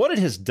 what it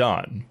has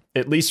done,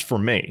 at least for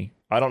me,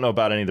 I don't know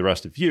about any of the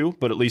rest of you,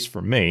 but at least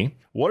for me,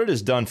 what it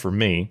has done for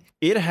me,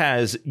 it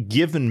has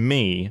given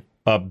me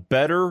a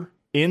better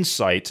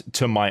insight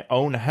to my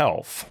own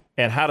health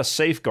and how to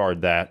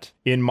safeguard that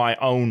in my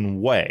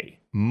own way,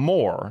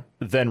 more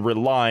than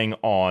relying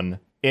on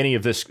any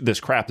of this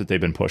crap that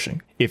they've been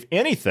pushing. If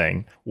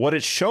anything, what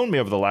it's shown me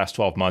over the last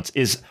 12 months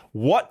is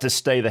what to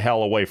stay the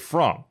hell away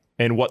from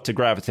and what to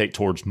gravitate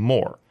towards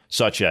more,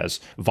 such as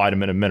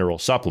vitamin and mineral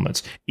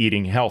supplements,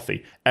 eating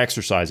healthy,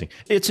 exercising.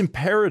 It's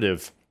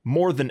imperative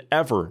more than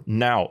ever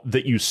now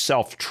that you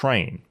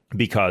self-train,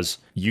 because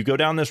you go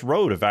down this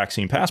road of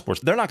vaccine passports.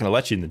 They're not going to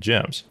let you in the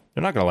gyms.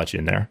 They're not going to let you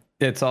in there.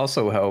 It's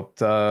also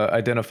helped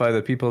identify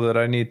the people that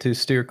I need to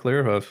steer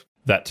clear of.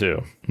 That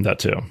too.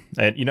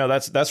 And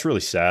that's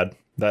really sad.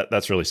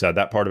 That's really sad.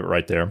 That part of it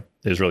right there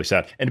is really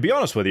sad. And to be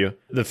honest with you,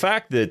 the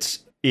fact that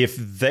if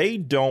they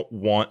don't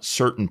want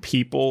certain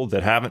people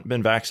that haven't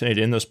been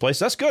vaccinated in this place,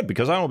 that's good,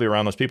 because I don't want to be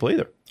around those people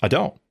either. I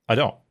don't.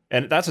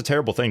 And that's a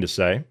terrible thing to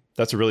say.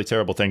 That's a really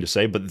terrible thing to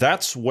say. But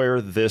that's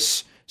where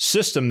this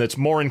system that's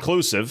more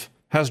inclusive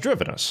has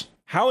driven us.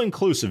 How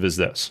inclusive is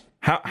this?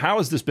 How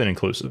has this been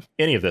inclusive?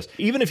 Any of this?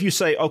 Even if you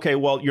say, okay,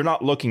 well, you're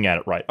not looking at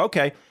it right.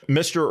 Okay,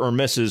 Mr. or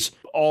Mrs.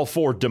 all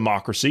for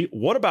democracy.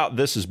 What about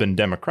this has been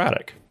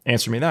democratic?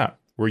 Answer me that.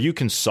 Were you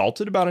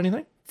consulted about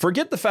anything?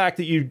 Forget the fact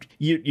that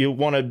you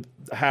want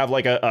to have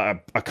like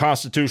a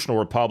constitutional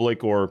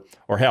republic or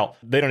hell,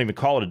 they don't even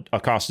call it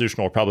a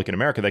constitutional republic in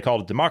America. They call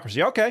it a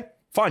democracy. Okay,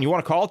 fine. You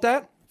want to call it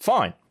that?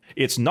 Fine.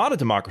 It's not a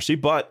democracy,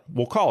 but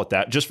we'll call it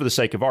that just for the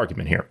sake of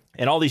argument here.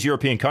 And all these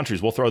European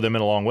countries, we'll throw them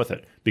in along with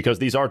it because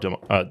these are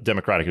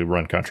democratically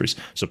run countries,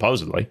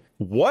 supposedly.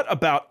 What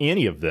about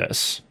any of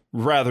this?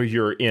 Whether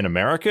you're in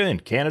America, in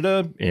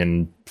Canada,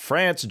 in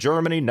France,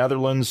 Germany,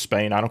 Netherlands,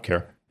 Spain, I don't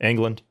care,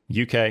 England,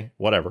 UK,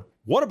 whatever.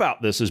 What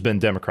about this has been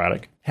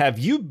democratic? Have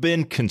you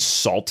been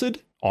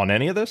consulted on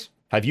any of this?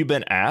 Have you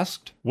been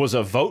asked? Was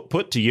a vote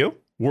put to you?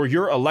 Were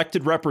your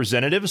elected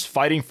representatives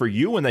fighting for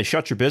you when they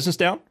shut your business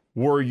down?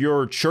 Were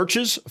your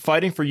churches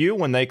fighting for you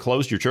when they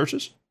closed your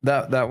churches?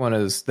 That one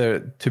is there.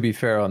 To be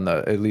fair, on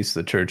at least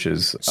the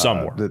churches,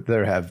 some were.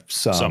 There have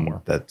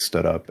some that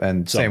stood up,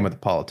 and same with the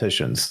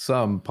politicians.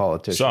 Some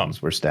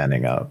politicians were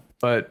standing up,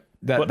 but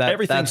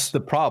that's the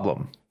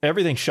problem.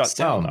 Everything's shut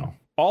down though.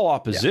 All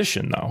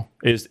opposition though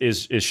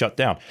is shut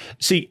down.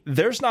 See,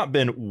 there's not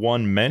been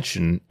one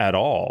mention at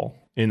all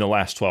in the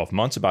last 12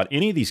 months about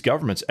any of these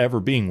governments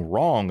ever being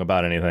wrong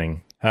about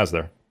anything, has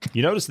there?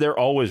 You notice they're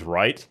always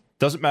right.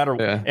 Doesn't matter.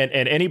 Yeah.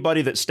 And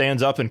anybody that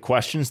stands up and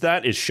questions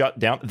that is shut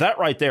down. That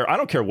right there, I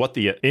don't care what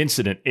the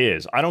incident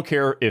is. I don't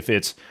care if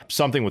it's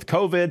something with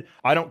COVID.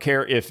 I don't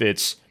care if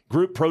it's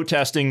group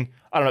protesting,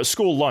 I don't know,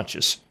 school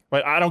lunches,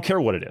 right? I don't care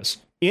what it is.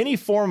 Any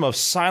form of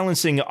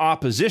silencing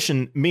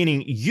opposition,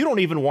 meaning you don't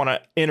even want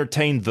to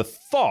entertain the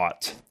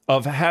thought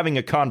of having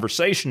a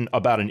conversation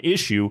about an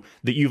issue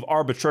that you've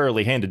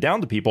arbitrarily handed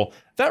down to people,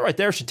 that right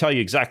there should tell you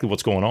exactly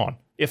what's going on.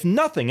 If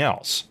nothing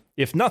else,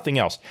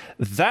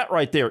 that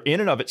right there in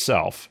and of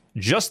itself,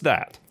 just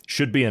that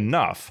should be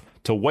enough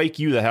to wake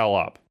you the hell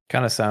up.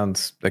 Kind of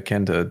sounds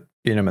akin to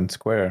Tiananmen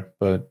Square,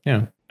 but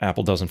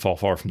apple doesn't fall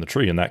far from the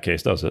tree in that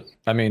case, does it?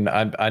 I mean,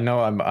 I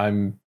know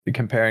I'm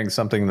comparing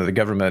something that the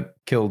government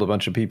killed a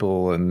bunch of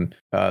people and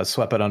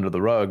swept it under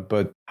the rug,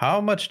 but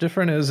how much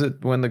different is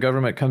it when the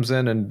government comes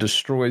in and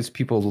destroys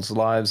people's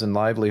lives and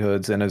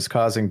livelihoods and is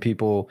causing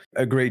people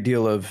a great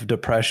deal of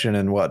depression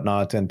and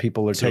whatnot, and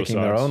people are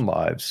taking their own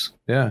lives?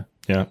 Yeah.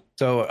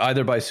 So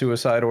either by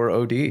suicide or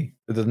OD,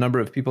 the number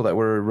of people that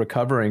were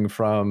recovering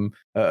from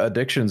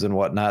addictions and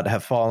whatnot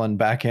have fallen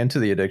back into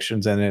the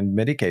addictions, and in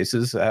many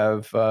cases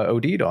have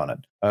OD'd on it,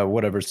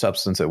 whatever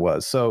substance it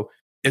was. So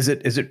is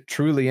it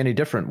truly any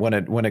different when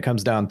it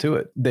comes down to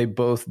it? They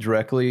both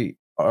directly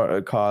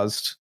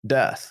caused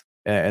death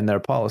in their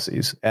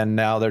policies, and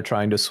now they're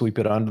trying to sweep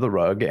it under the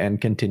rug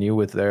and continue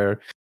with their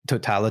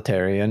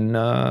totalitarian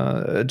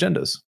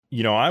agendas.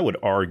 I would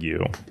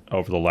argue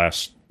over the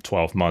last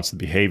 12 months, the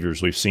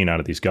behaviors we've seen out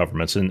of these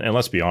governments, and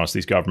let's be honest,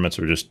 these governments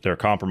are they're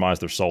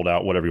compromised, they're sold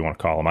out, whatever you want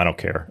to call them. I don't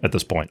care at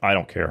this point. I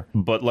don't care.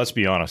 But let's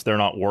be honest, they're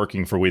not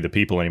working for we the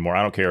people anymore.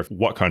 I don't care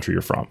what country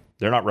you're from.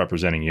 They're not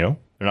representing you.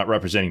 They're not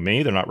representing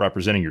me. They're not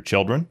representing your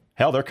children.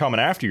 Hell, they're coming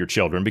after your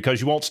children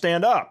because you won't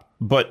stand up.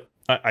 But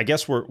I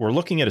guess we're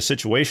looking at a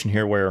situation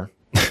here where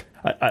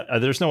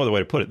there's no other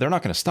way to put it. They're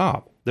not going to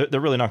stop. They're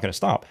really not going to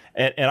stop.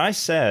 And I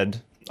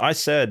said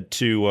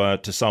to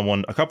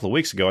someone a couple of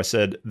weeks ago, I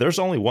said, there's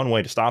only one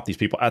way to stop these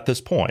people at this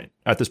point,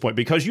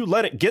 because you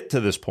let it get to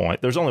this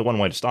point. There's only one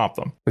way to stop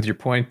them. With your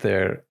point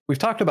there, we've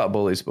talked about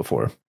bullies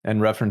before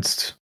and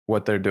referenced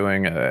what they're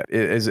doing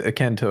is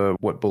akin to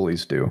what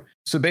bullies do.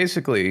 So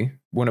basically,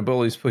 when a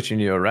bully's pushing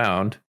you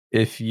around,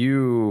 if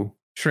you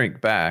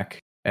shrink back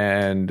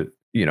and,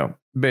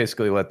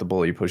 basically let the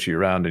bully push you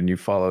around and you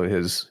follow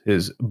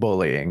his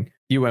bullying,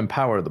 you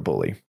empower the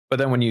bully. But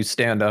then when you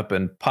stand up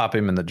and pop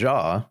him in the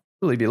jaw,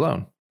 leave you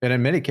alone. And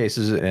in many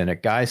cases, in a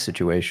guy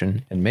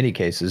situation, in many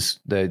cases,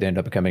 they end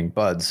up becoming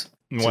buds.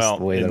 It's just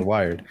the way they're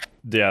wired.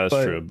 Yeah,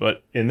 that's true.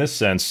 But in this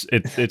sense,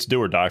 it's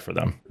do or die for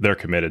them. They're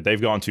committed. They've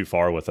gone too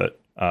far with it.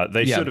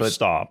 They should have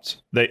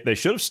stopped. They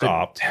should have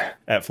stopped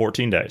at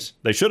 14 days.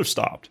 They should have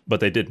stopped, but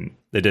they didn't.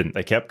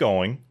 They kept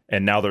going,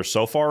 and now they're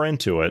so far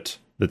into it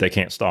that they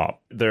can't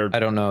stop. I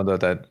don't know though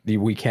that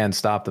we can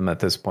stop them at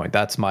this point.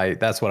 That's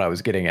what I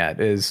was getting at,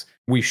 is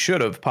we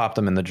should have popped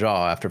them in the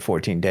jaw after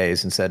 14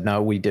 days and said,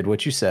 no, we did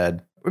what you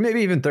said, or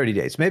maybe even 30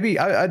 days. Maybe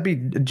I'd be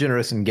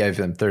generous and give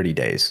them 30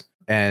 days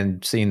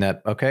and seeing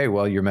that, okay,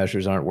 well, your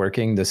measures aren't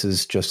working. This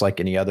is just like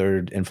any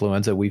other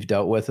influenza we've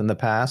dealt with in the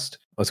past.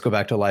 Let's go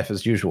back to life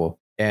as usual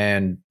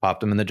and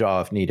pop them in the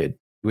jaw if needed.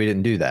 We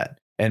didn't do that.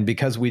 And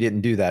because we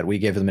didn't do that, we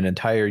gave them an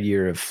entire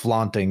year of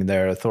flaunting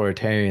their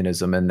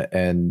authoritarianism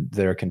and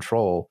their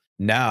control.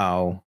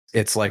 Now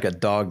it's like a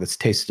dog that's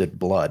tasted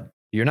blood.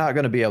 You're not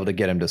going to be able to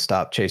get him to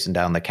stop chasing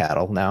down the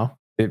cattle now.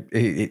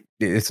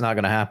 It's not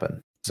going to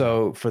happen.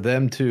 So for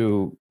them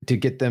to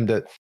get them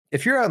to,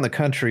 if you're out in the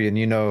country and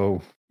you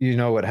know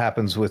what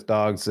happens with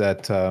dogs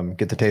that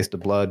get the taste of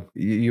blood,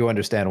 you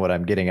understand what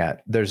I'm getting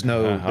at. There's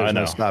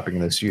no stopping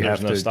this. You have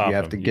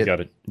to get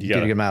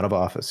them out of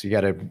office. You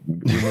got to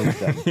remove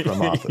them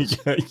from office.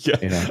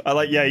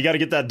 You got to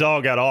get that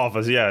dog out of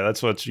office. Yeah,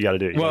 that's what you got to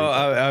do.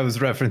 I was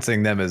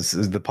referencing them as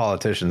the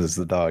politicians as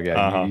the dog.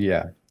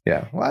 Yeah.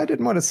 Yeah. Well, I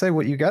didn't want to say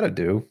what you got to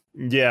do.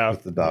 Yeah.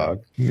 With the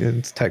dog.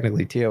 It's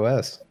technically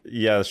TOS.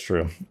 Yeah, that's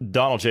true.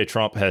 Donald J.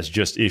 Trump has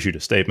just issued a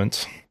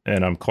statement,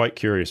 and I'm quite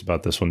curious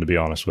about this one, to be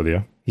honest with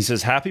you. He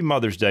says, Happy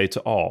Mother's Day to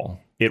all.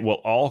 It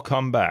will all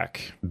come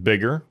back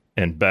bigger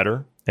and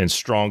better and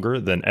stronger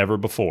than ever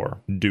before.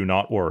 Do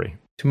not worry.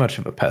 Too much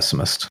of a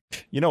pessimist.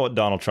 You know what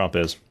Donald Trump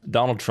is?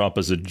 Donald Trump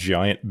is a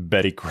giant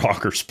Betty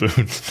Crocker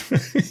spoon.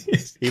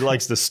 He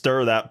likes to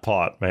stir that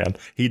pot, man.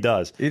 He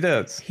does. He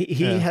does.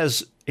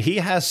 He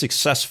has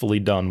successfully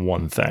done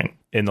one thing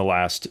in the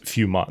last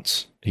few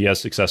months. He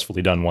has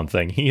successfully done one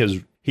thing.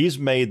 He's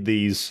made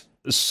these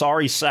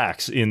sorry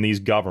sacks in these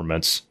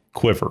governments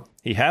quiver.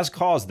 He has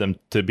caused them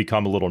to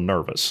become a little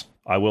nervous.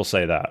 I will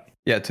say that.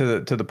 Yeah, to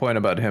the point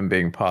about him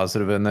being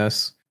positive in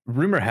this.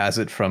 Rumor has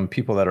it from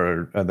people that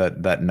are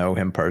that know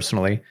him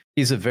personally,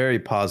 he's a very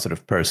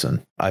positive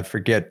person. I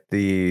forget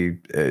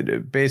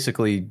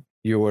basically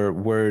your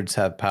words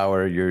have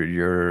power.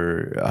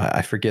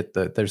 I forget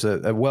that there's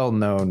a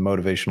well-known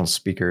motivational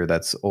speaker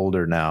that's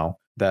older now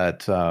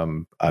that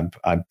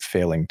I'm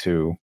failing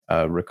to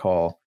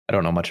recall. I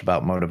don't know much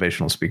about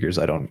motivational speakers.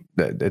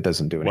 It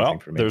doesn't do anything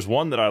for me. There's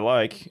one that I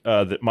like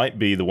that might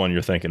be the one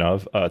you're thinking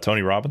of,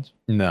 Tony Robbins.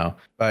 No,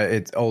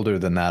 it's older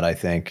than that, I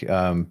think.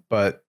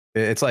 But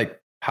it's like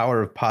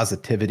power of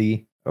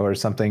positivity or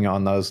something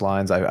on those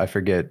lines. I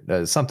forget,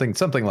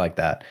 something like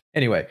that.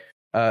 Anyway,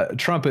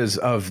 Trump is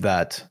of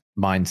that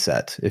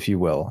mindset, if you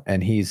will,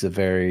 and he's a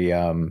very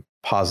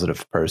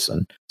positive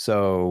person.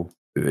 So,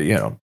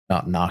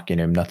 not knocking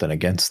him, nothing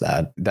against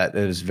that. That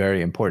is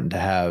very important to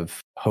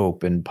have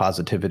hope and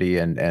positivity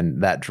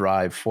and that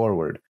drive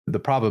forward. The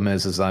problem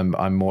is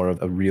I'm more of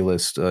a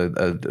realist,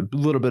 a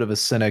little bit of a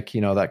cynic,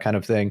 that kind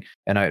of thing.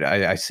 And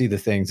I see the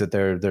things that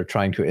they're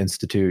trying to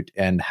institute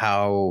and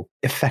how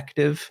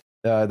effective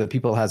the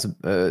people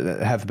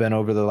have been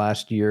over the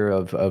last year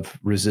of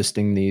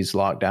resisting these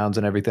lockdowns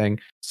and everything.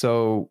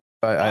 So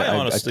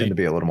I tend to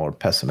be a little more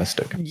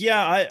pessimistic.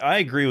 Yeah, I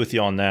agree with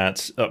you on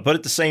that. But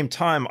at the same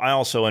time, I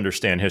also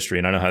understand history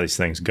and I know how these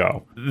things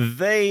go.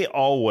 They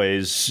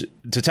always,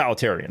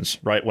 totalitarians,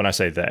 right? When I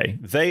say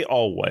they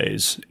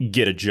always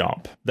get a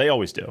jump. They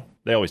always do.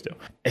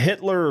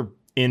 Hitler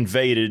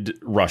invaded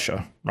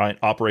Russia, right?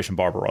 Operation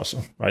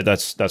Barbarossa, right?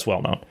 That's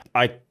well known.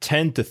 I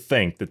tend to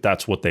think that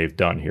that's what they've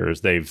done here is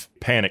they've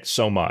panicked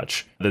so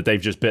much that they've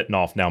just bitten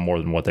off now more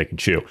than what they can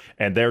chew.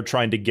 And they're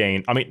trying to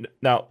gain. I mean,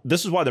 now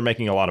this is why they're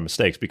making a lot of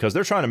mistakes because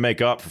they're trying to make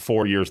up for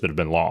 4 years that have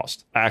been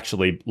lost.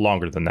 Actually,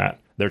 longer than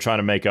that. They're trying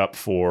to make up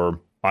for,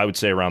 I would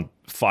say, around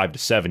 5 to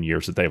 7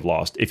 years that they've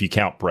lost if you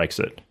count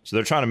Brexit. So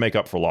they're trying to make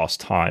up for lost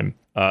time.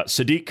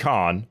 Sadiq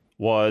Khan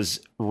was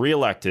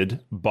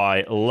reelected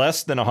by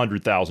less than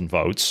 100,000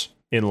 votes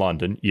in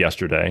London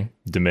yesterday,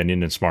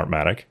 Dominion and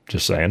Smartmatic,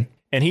 just saying.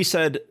 And he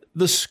said,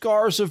 the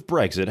scars of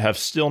Brexit have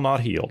still not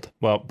healed.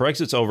 Well,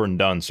 Brexit's over and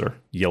done, sir.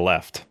 You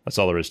left. That's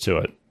all there is to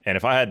it. And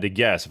if I had to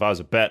guess, if I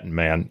was a betting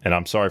man, and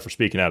I'm sorry for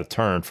speaking out of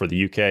turn for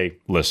the UK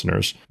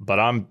listeners,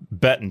 but I'm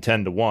betting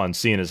 10-1,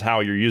 seeing as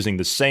how you're using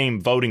the same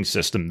voting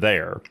system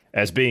there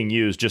as being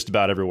used just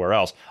about everywhere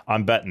else,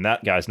 I'm betting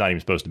that guy's not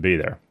even supposed to be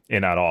there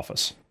in that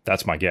office.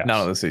 That's my guess.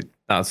 Not only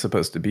not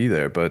supposed to be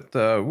there, but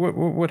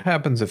what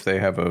happens if they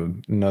have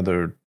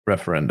another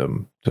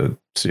referendum to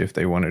see if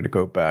they wanted to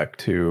go back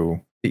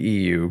to the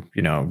EU,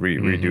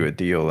 redo a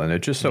deal. And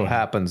it just so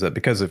happens that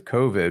because of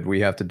COVID,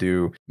 we have to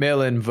do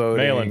mail-in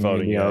voting,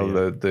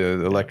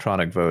 the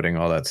electronic voting,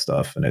 all that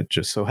stuff. And it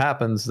just so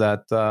happens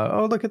that,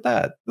 look at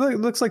that. It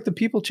looks like the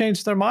people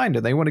changed their mind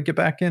and they want to get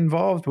back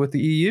involved with the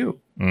EU.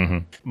 Mm-hmm.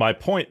 My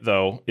point,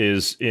 though,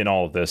 is in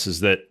all of this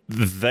is that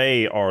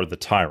they are the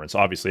tyrants.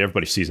 Obviously,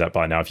 everybody sees that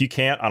by now. If you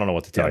can't, I don't know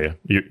what to tell you.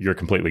 You're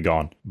completely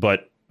gone.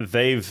 But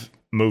they've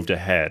moved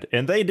ahead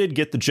and they did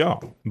get the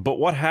jump. But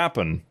what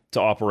happened to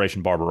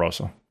Operation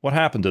Barbarossa? What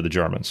happened to the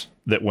Germans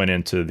that went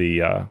into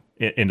the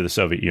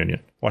Soviet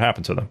Union? What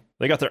happened to them?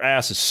 They got their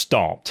asses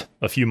stomped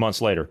a few months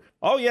later.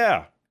 Oh,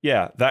 yeah,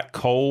 that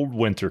cold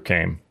winter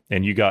came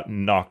and you got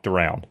knocked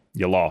around.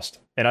 You lost.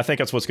 And I think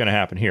that's what's going to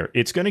happen here.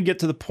 It's going to get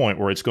to the point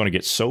where it's going to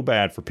get so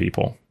bad for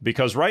people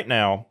because right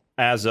now,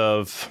 as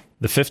of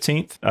the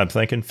 15th, I'm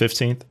thinking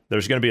 15th,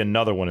 there's going to be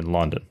another one in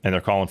London and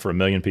they're calling for 1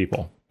 million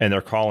people and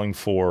they're calling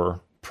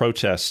for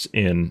protests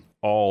in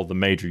all the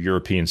major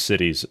European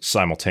cities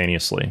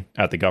simultaneously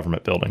at the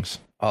government buildings.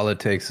 All it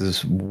takes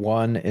is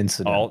one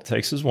incident. All it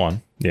takes is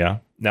one. Yeah.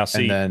 Now,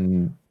 see,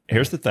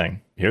 here's the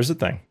thing.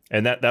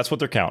 And that's what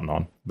they're counting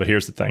on. But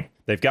here's the thing.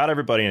 They've got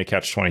everybody in a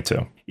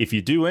catch-22. If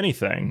you do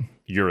anything,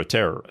 you're a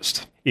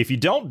terrorist. If you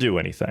don't do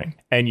anything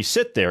and you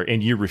sit there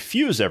and you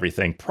refuse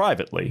everything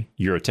privately,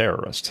 you're a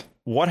terrorist.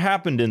 What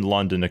happened in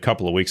London a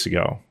couple of weeks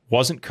ago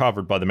wasn't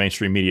covered by the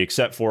mainstream media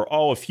except for,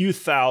 a few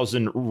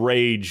thousand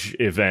rage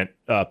event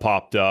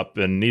popped up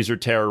and these are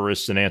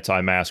terrorists and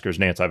anti-maskers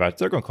and anti-vax.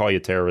 They're going to call you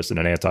a terrorist and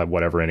an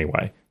anti-whatever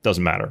anyway.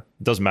 Doesn't matter.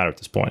 It doesn't matter at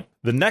this point.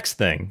 The next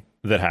thing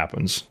that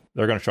happens,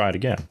 they're going to try it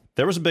again.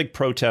 There was a big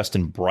protest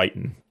in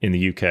Brighton in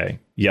the UK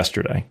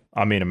yesterday.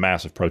 I mean, a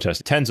massive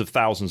protest. Tens of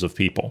thousands of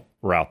people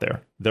were out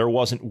there. There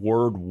wasn't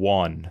word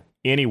one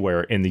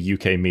anywhere in the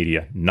UK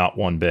media, not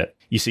one bit.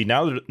 You see,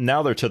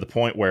 now they're to the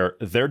point where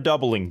they're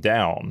doubling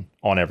down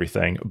on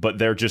everything, but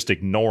they're just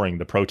ignoring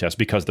the protests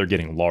because they're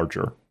getting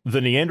larger. The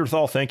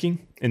Neanderthal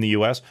thinking in the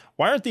US,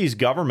 why aren't these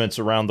governments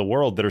around the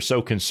world that are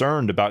so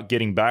concerned about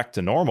getting back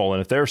to normal?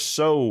 And if they're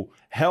so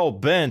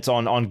hell-bent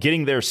on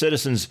getting their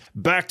citizens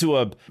back to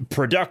a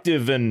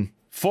productive and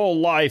full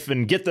life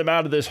and get them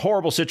out of this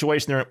horrible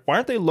situation they're in, why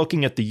aren't they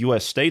looking at the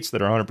US states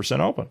that are 100%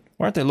 open?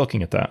 Why aren't they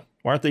looking at that?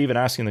 Why aren't they even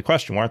asking the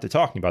question? Why aren't they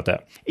talking about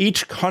that?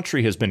 Each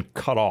country has been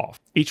cut off,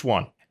 each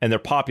one, and their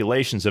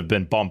populations have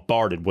been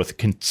bombarded with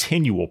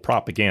continual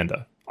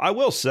propaganda. I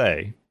will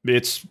say,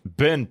 it's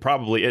been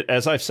probably,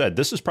 as I've said,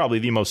 this is probably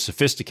the most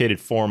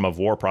sophisticated form of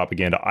war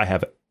propaganda I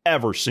have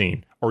ever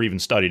seen or even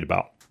studied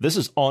about. This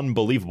is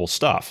unbelievable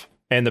stuff.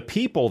 And the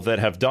people that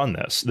have done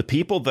this, the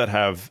people that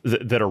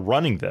are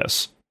running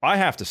this, I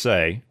have to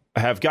say,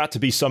 have got to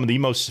be some of the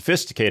most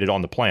sophisticated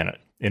on the planet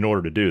in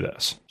order to do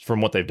this, from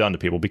what they've done to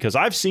people. Because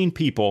I've seen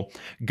people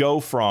go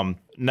from,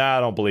 I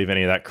don't believe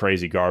any of that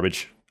crazy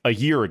garbage, a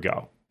year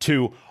ago,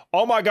 to,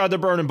 oh my God, they're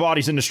burning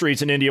bodies in the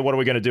streets in India. What are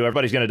we going to do?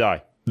 Everybody's going to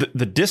die.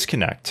 The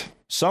disconnect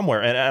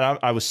somewhere. And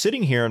I was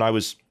sitting here and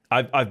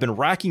I've been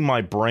racking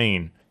my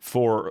brain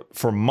for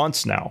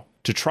months now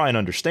to try and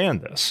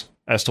understand this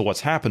as to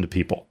what's happened to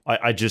people.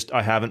 I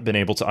haven't been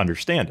able to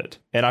understand it.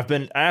 And I've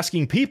been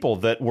asking people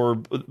that were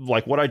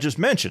like what I just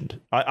mentioned.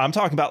 I'm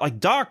talking about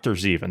like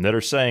doctors even that are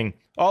saying,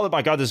 oh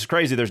my God, this is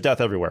crazy. There's death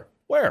everywhere.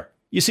 Where?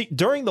 You see,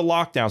 during the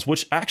lockdowns,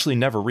 which actually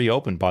never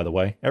reopened, by the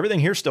way,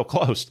 everything here's still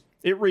closed.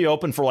 It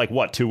reopened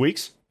for 2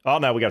 weeks? Oh,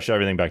 now we got to shut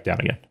everything back down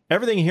again.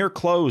 Everything here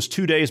closed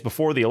 2 days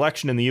before the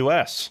election in the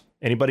U.S.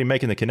 Anybody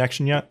making the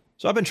connection yet?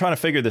 So I've been trying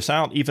to figure this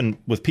out even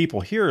with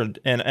people here.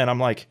 And I'm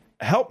like,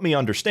 help me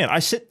understand. I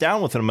sit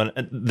down with them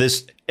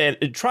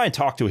and try and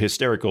talk to a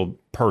hysterical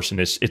person.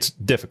 It's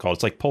difficult.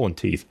 It's like pulling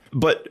teeth.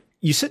 But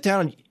you sit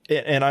down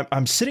and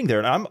I'm sitting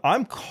there and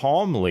I'm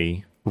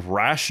calmly,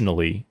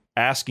 rationally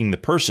asking the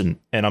person,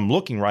 and I'm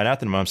looking right at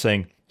them and I'm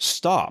saying,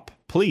 stop,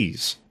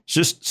 please.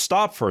 Just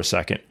stop for a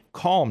second.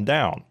 Calm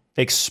down.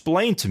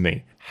 Explain to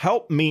me.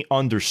 Help me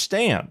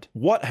understand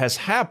what has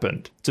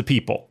happened to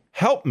people.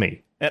 Help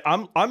me. And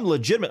I'm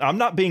legitimate. I'm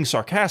not being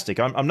sarcastic.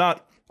 I'm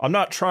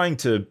not trying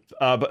to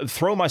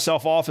throw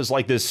myself off as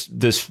like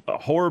this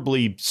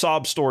horribly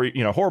sob story,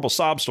 horrible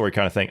sob story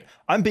kind of thing.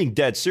 I'm being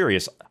dead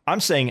serious. I'm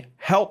saying,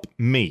 help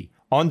me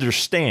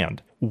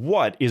understand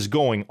what is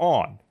going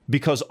on,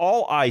 because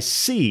all I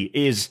see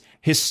is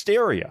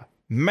hysteria,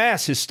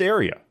 mass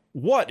hysteria.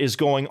 What is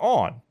going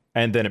on?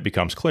 And then it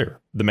becomes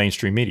clear. The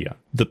mainstream media,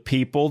 the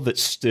people that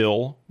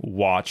still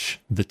watch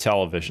the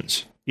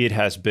televisions, it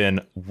has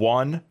been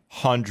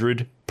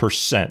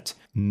 100%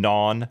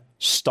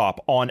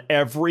 non-stop on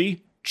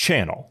every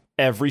channel,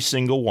 every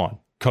single one.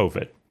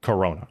 COVID,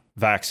 corona,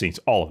 vaccines,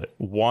 all of it,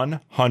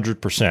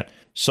 100%.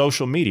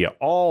 Social media,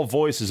 all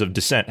voices of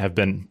dissent have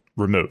been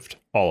removed,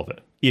 all of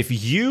it. If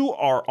you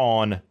are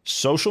on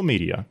social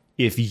media,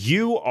 if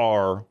you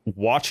are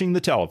watching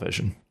the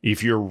television,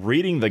 if you're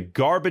reading the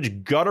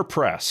garbage gutter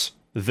press,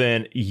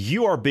 then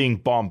you are being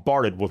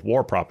bombarded with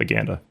war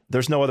propaganda.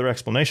 There's no other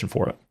explanation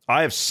for it.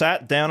 I have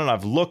sat down and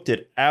I've looked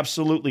at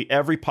absolutely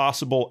every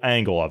possible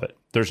angle of it.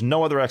 There's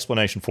no other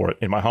explanation for it,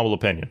 in my humble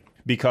opinion,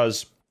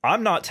 because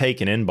I'm not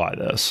taken in by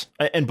this.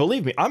 And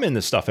believe me, I'm in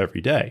this stuff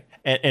every day.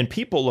 And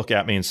people look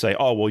at me and say,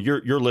 oh, well,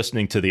 you're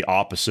listening to the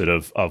opposite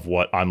of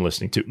what I'm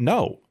listening to.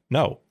 No.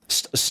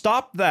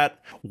 Stop that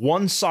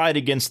one side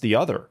against the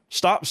other.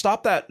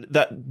 Stop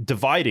that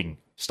dividing.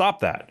 Stop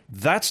that.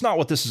 That's not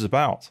what this is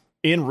about.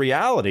 In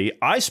reality,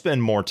 I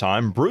spend more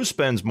time, Bruce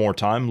spends more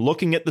time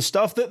looking at the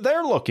stuff that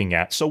they're looking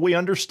at, so we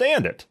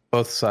understand it.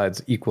 Both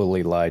sides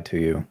equally lie to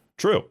you.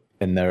 True.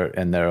 In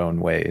their own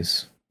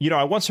ways.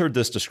 I once heard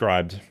this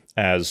described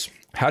as,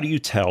 how do you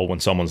tell when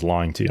someone's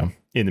lying to you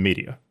in the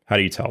media? How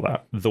do you tell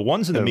that? The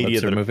ones in the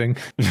media that are moving.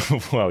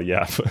 Well,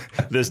 yeah,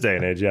 this day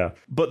and age, yeah.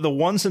 But the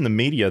ones in the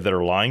media that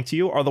are lying to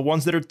you are the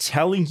ones that are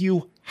telling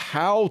you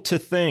how to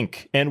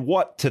think and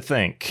what to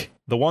think.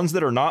 The ones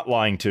that are not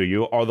lying to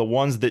you are the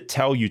ones that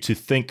tell you to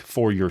think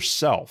for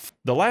yourself.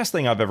 The last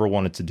thing I've ever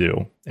wanted to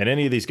do, and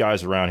any of these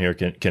guys around here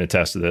can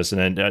attest to this,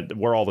 and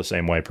we're all the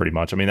same way pretty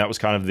much. I mean, that was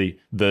kind of the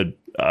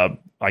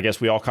I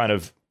guess we all kind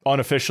of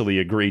unofficially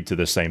agreed to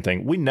the same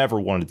thing. We never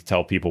wanted to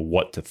tell people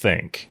what to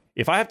think.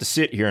 If I have to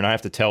sit here and I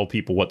have to tell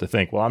people what to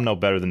think, well, I'm no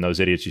better than those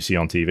idiots you see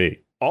on TV.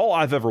 All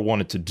I've ever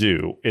wanted to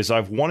do is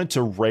I've wanted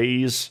to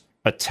raise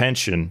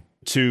attention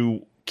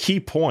to key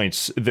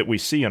points that we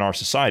see in our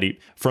society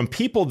from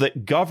people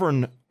that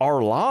govern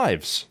our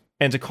lives,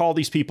 and to call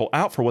these people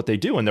out for what they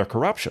do and their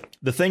corruption.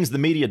 The things the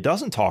media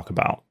doesn't talk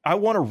about. I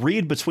want to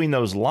read between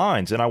those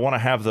lines and I want to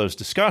have those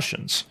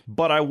discussions,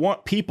 but I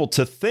want people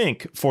to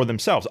think for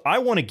themselves. I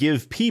want to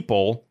give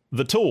people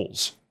the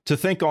tools to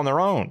think on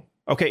their own.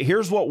 Okay,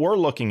 here's what we're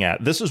looking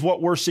at. This is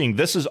what we're seeing.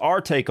 This is our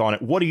take on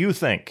it. What do you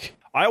think?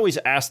 I always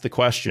ask the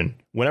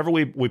question whenever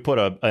we put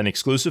an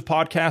exclusive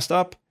podcast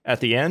up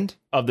at the end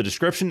of the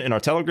description in our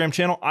Telegram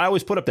channel. I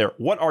always put up there,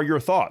 what are your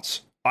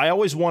thoughts? I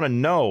always want to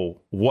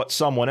know what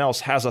someone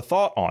else has a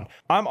thought on.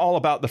 I'm all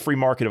about the free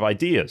market of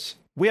ideas.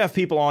 We have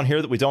people on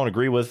here that we don't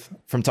agree with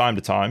from time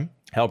to time.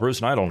 Hell, Bruce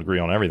and I don't agree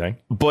on everything,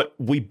 but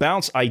we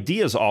bounce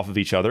ideas off of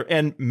each other,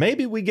 and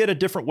maybe we get a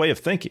different way of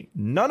thinking.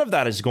 None of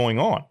that is going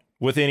on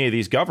with any of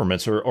these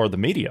governments or the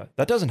media.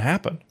 That doesn't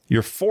happen.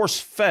 You're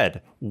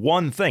force-fed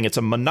one thing. It's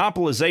a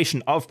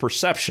monopolization of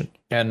perception.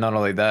 And not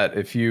only that,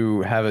 if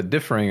you have a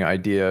differing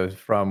idea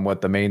from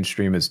what the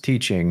mainstream is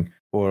teaching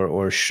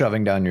or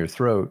shoving down your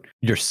throat,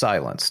 you're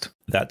silenced.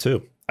 That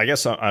too. I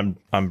guess I'm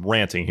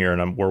ranting here,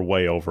 and we're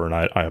way over, and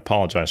I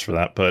apologize for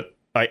that, but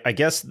I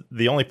guess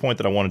the only point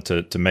that I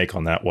wanted to make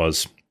on that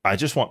was I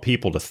just want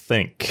people to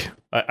think.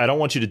 I don't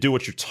want you to do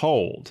what you're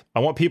told. I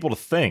want people to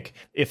think.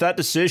 If that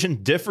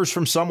decision differs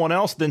from someone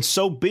else, then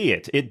so be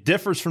it. It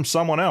differs from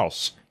someone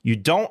else. You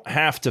don't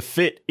have to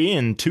fit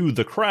into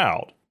the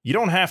crowd. You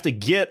don't have to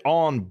get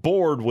on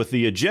board with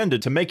the agenda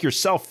to make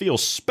yourself feel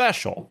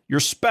special. You're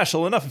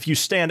special enough if you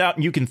stand out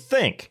and you can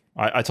think.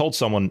 I told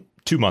someone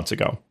 2 months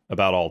ago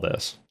about all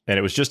this, and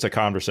it was just a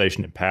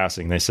conversation in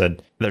passing. They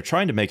said, they're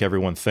trying to make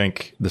everyone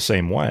think the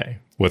same way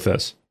with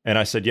this. And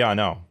I said, yeah, I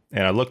know.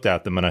 And I looked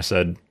at them and I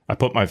said, I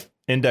put my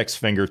index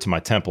finger to my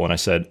temple and I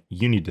said,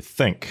 you need to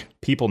think.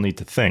 People need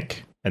to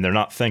think. And they're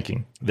not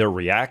thinking. They're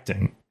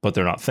reacting, but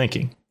they're not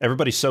thinking.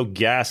 Everybody's so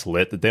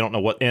gaslit that they don't know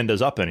what end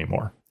is up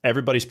anymore.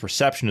 Everybody's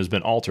perception has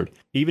been altered.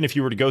 Even if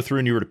you were to go through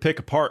and you were to pick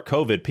apart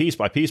COVID piece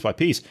by piece by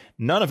piece,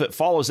 none of it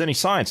follows any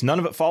science. None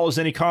of it follows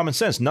any common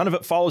sense. None of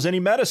it follows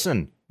any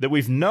medicine that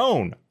we've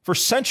known for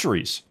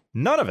centuries.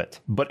 None of it.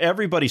 But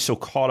everybody's so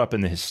caught up in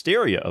the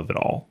hysteria of it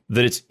all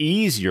that it's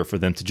easier for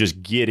them to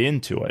just get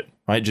into it,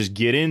 right? Just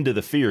get into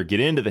the fear, get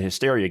into the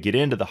hysteria, get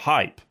into the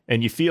hype.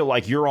 And you feel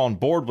like you're on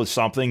board with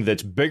something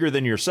that's bigger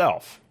than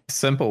yourself.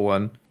 Simple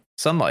one.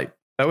 Sunlight.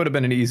 That would have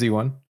been an easy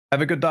one. Have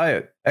a good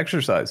diet.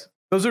 Exercise.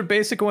 Those are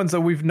basic ones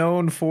that we've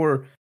known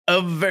for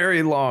a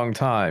very long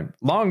time,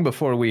 long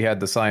before we had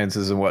the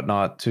sciences and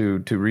whatnot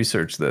to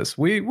research this.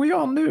 We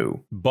all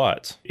knew.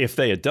 But if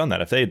they had done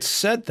that, if they had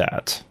said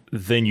that,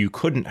 then you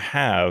couldn't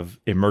have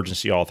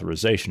emergency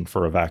authorization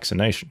for a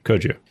vaccination,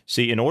 could you?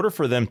 See, in order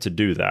for them to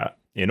do that,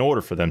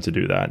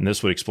 and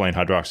this would explain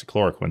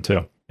hydroxychloroquine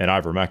too, and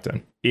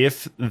ivermectin,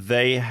 if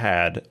they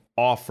had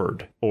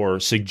offered or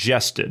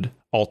suggested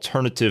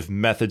alternative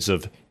methods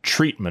of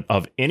treatment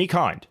of any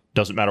kind,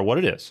 doesn't matter what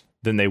it is,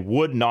 then they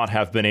would not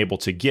have been able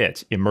to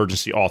get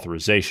emergency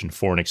authorization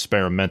for an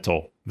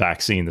experimental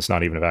vaccine that's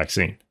not even a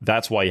vaccine.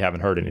 That's why you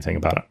haven't heard anything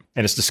about it.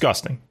 And it's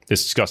disgusting.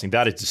 It's disgusting.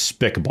 That is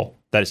despicable.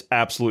 That is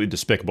absolutely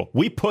despicable.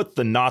 We put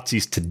the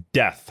Nazis to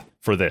death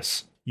for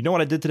this. You know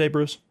what I did today,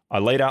 Bruce? I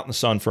laid out in the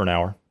sun for an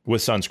hour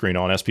with sunscreen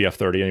on, SPF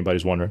 30,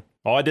 anybody's wondering.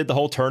 Oh, I did the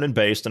whole turn and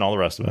based and all the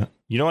rest of it.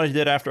 You know what I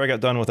did after I got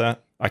done with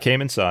that? I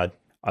came inside.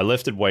 I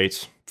lifted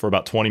weights for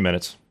about 20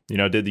 minutes.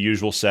 Did the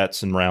usual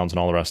sets and rounds and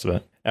all the rest of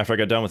it. After I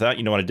got done with that,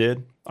 you know what I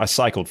did? I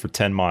cycled for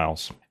 10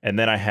 miles. And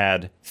then I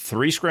had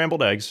 3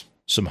 scrambled eggs,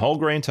 some whole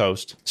grain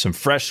toast, some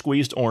fresh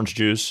squeezed orange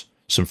juice,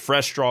 some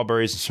fresh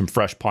strawberries, and some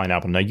fresh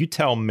pineapple. Now, you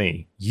tell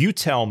me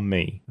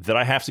that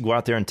I have to go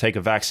out there and take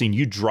a vaccine,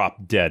 you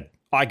drop dead.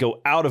 I go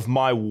out of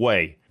my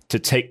way to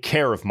take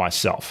care of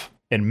myself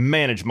and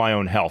manage my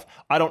own health.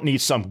 I don't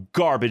need some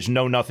garbage,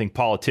 know-nothing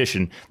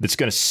politician that's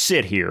going to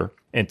sit here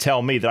and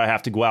tell me that I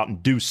have to go out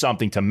and do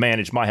something to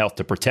manage my health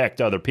to protect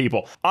other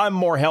people. I'm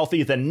more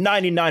healthy than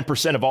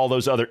 99% of all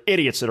those other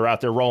idiots that are out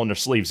there rolling their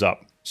sleeves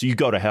up. So you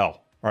go to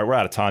hell. All right, we're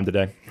out of time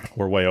today.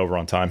 We're way over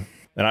on time.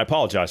 And I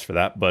apologize for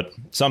that, but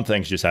some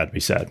things just had to be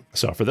said.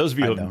 So for those of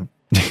you who...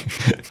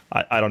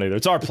 I don't either.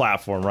 It's our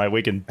platform, right?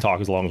 We can talk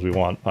as long as we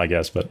want, I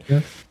guess. But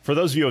for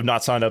those of you who have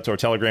not signed up to our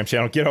Telegram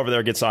channel, get over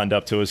there, get signed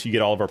up to us. You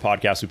get all of our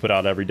podcasts we put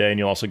out every day, and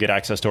you'll also get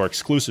access to our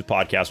exclusive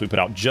podcasts we put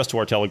out just to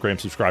our Telegram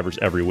subscribers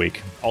every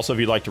week. Also,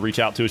 if you'd like to reach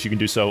out to us, you can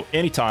do so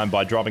anytime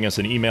by dropping us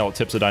an email at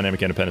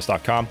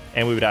tips@dynamicindependence.com.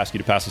 And we would ask you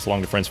to pass us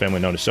along to friends, family,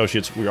 and known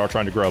associates. We are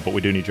trying to grow, but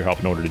we do need your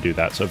help in order to do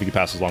that. So if you could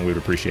pass us along, we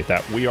would appreciate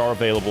that. We are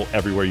available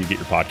everywhere you get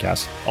your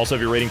podcasts. Also,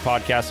 if you're rating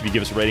podcasts, if you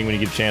give us a rating when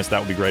you get a chance, that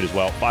would be great as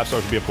well. 5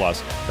 stars would be a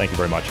plus. Thank you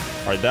very much.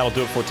 All right, that'll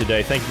do it for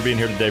today. Thank you for being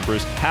here today,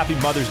 Bruce. Happy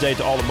Mother's Day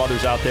to all the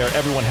mothers out there.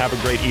 Everyone have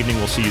a great evening.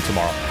 We'll see you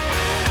tomorrow.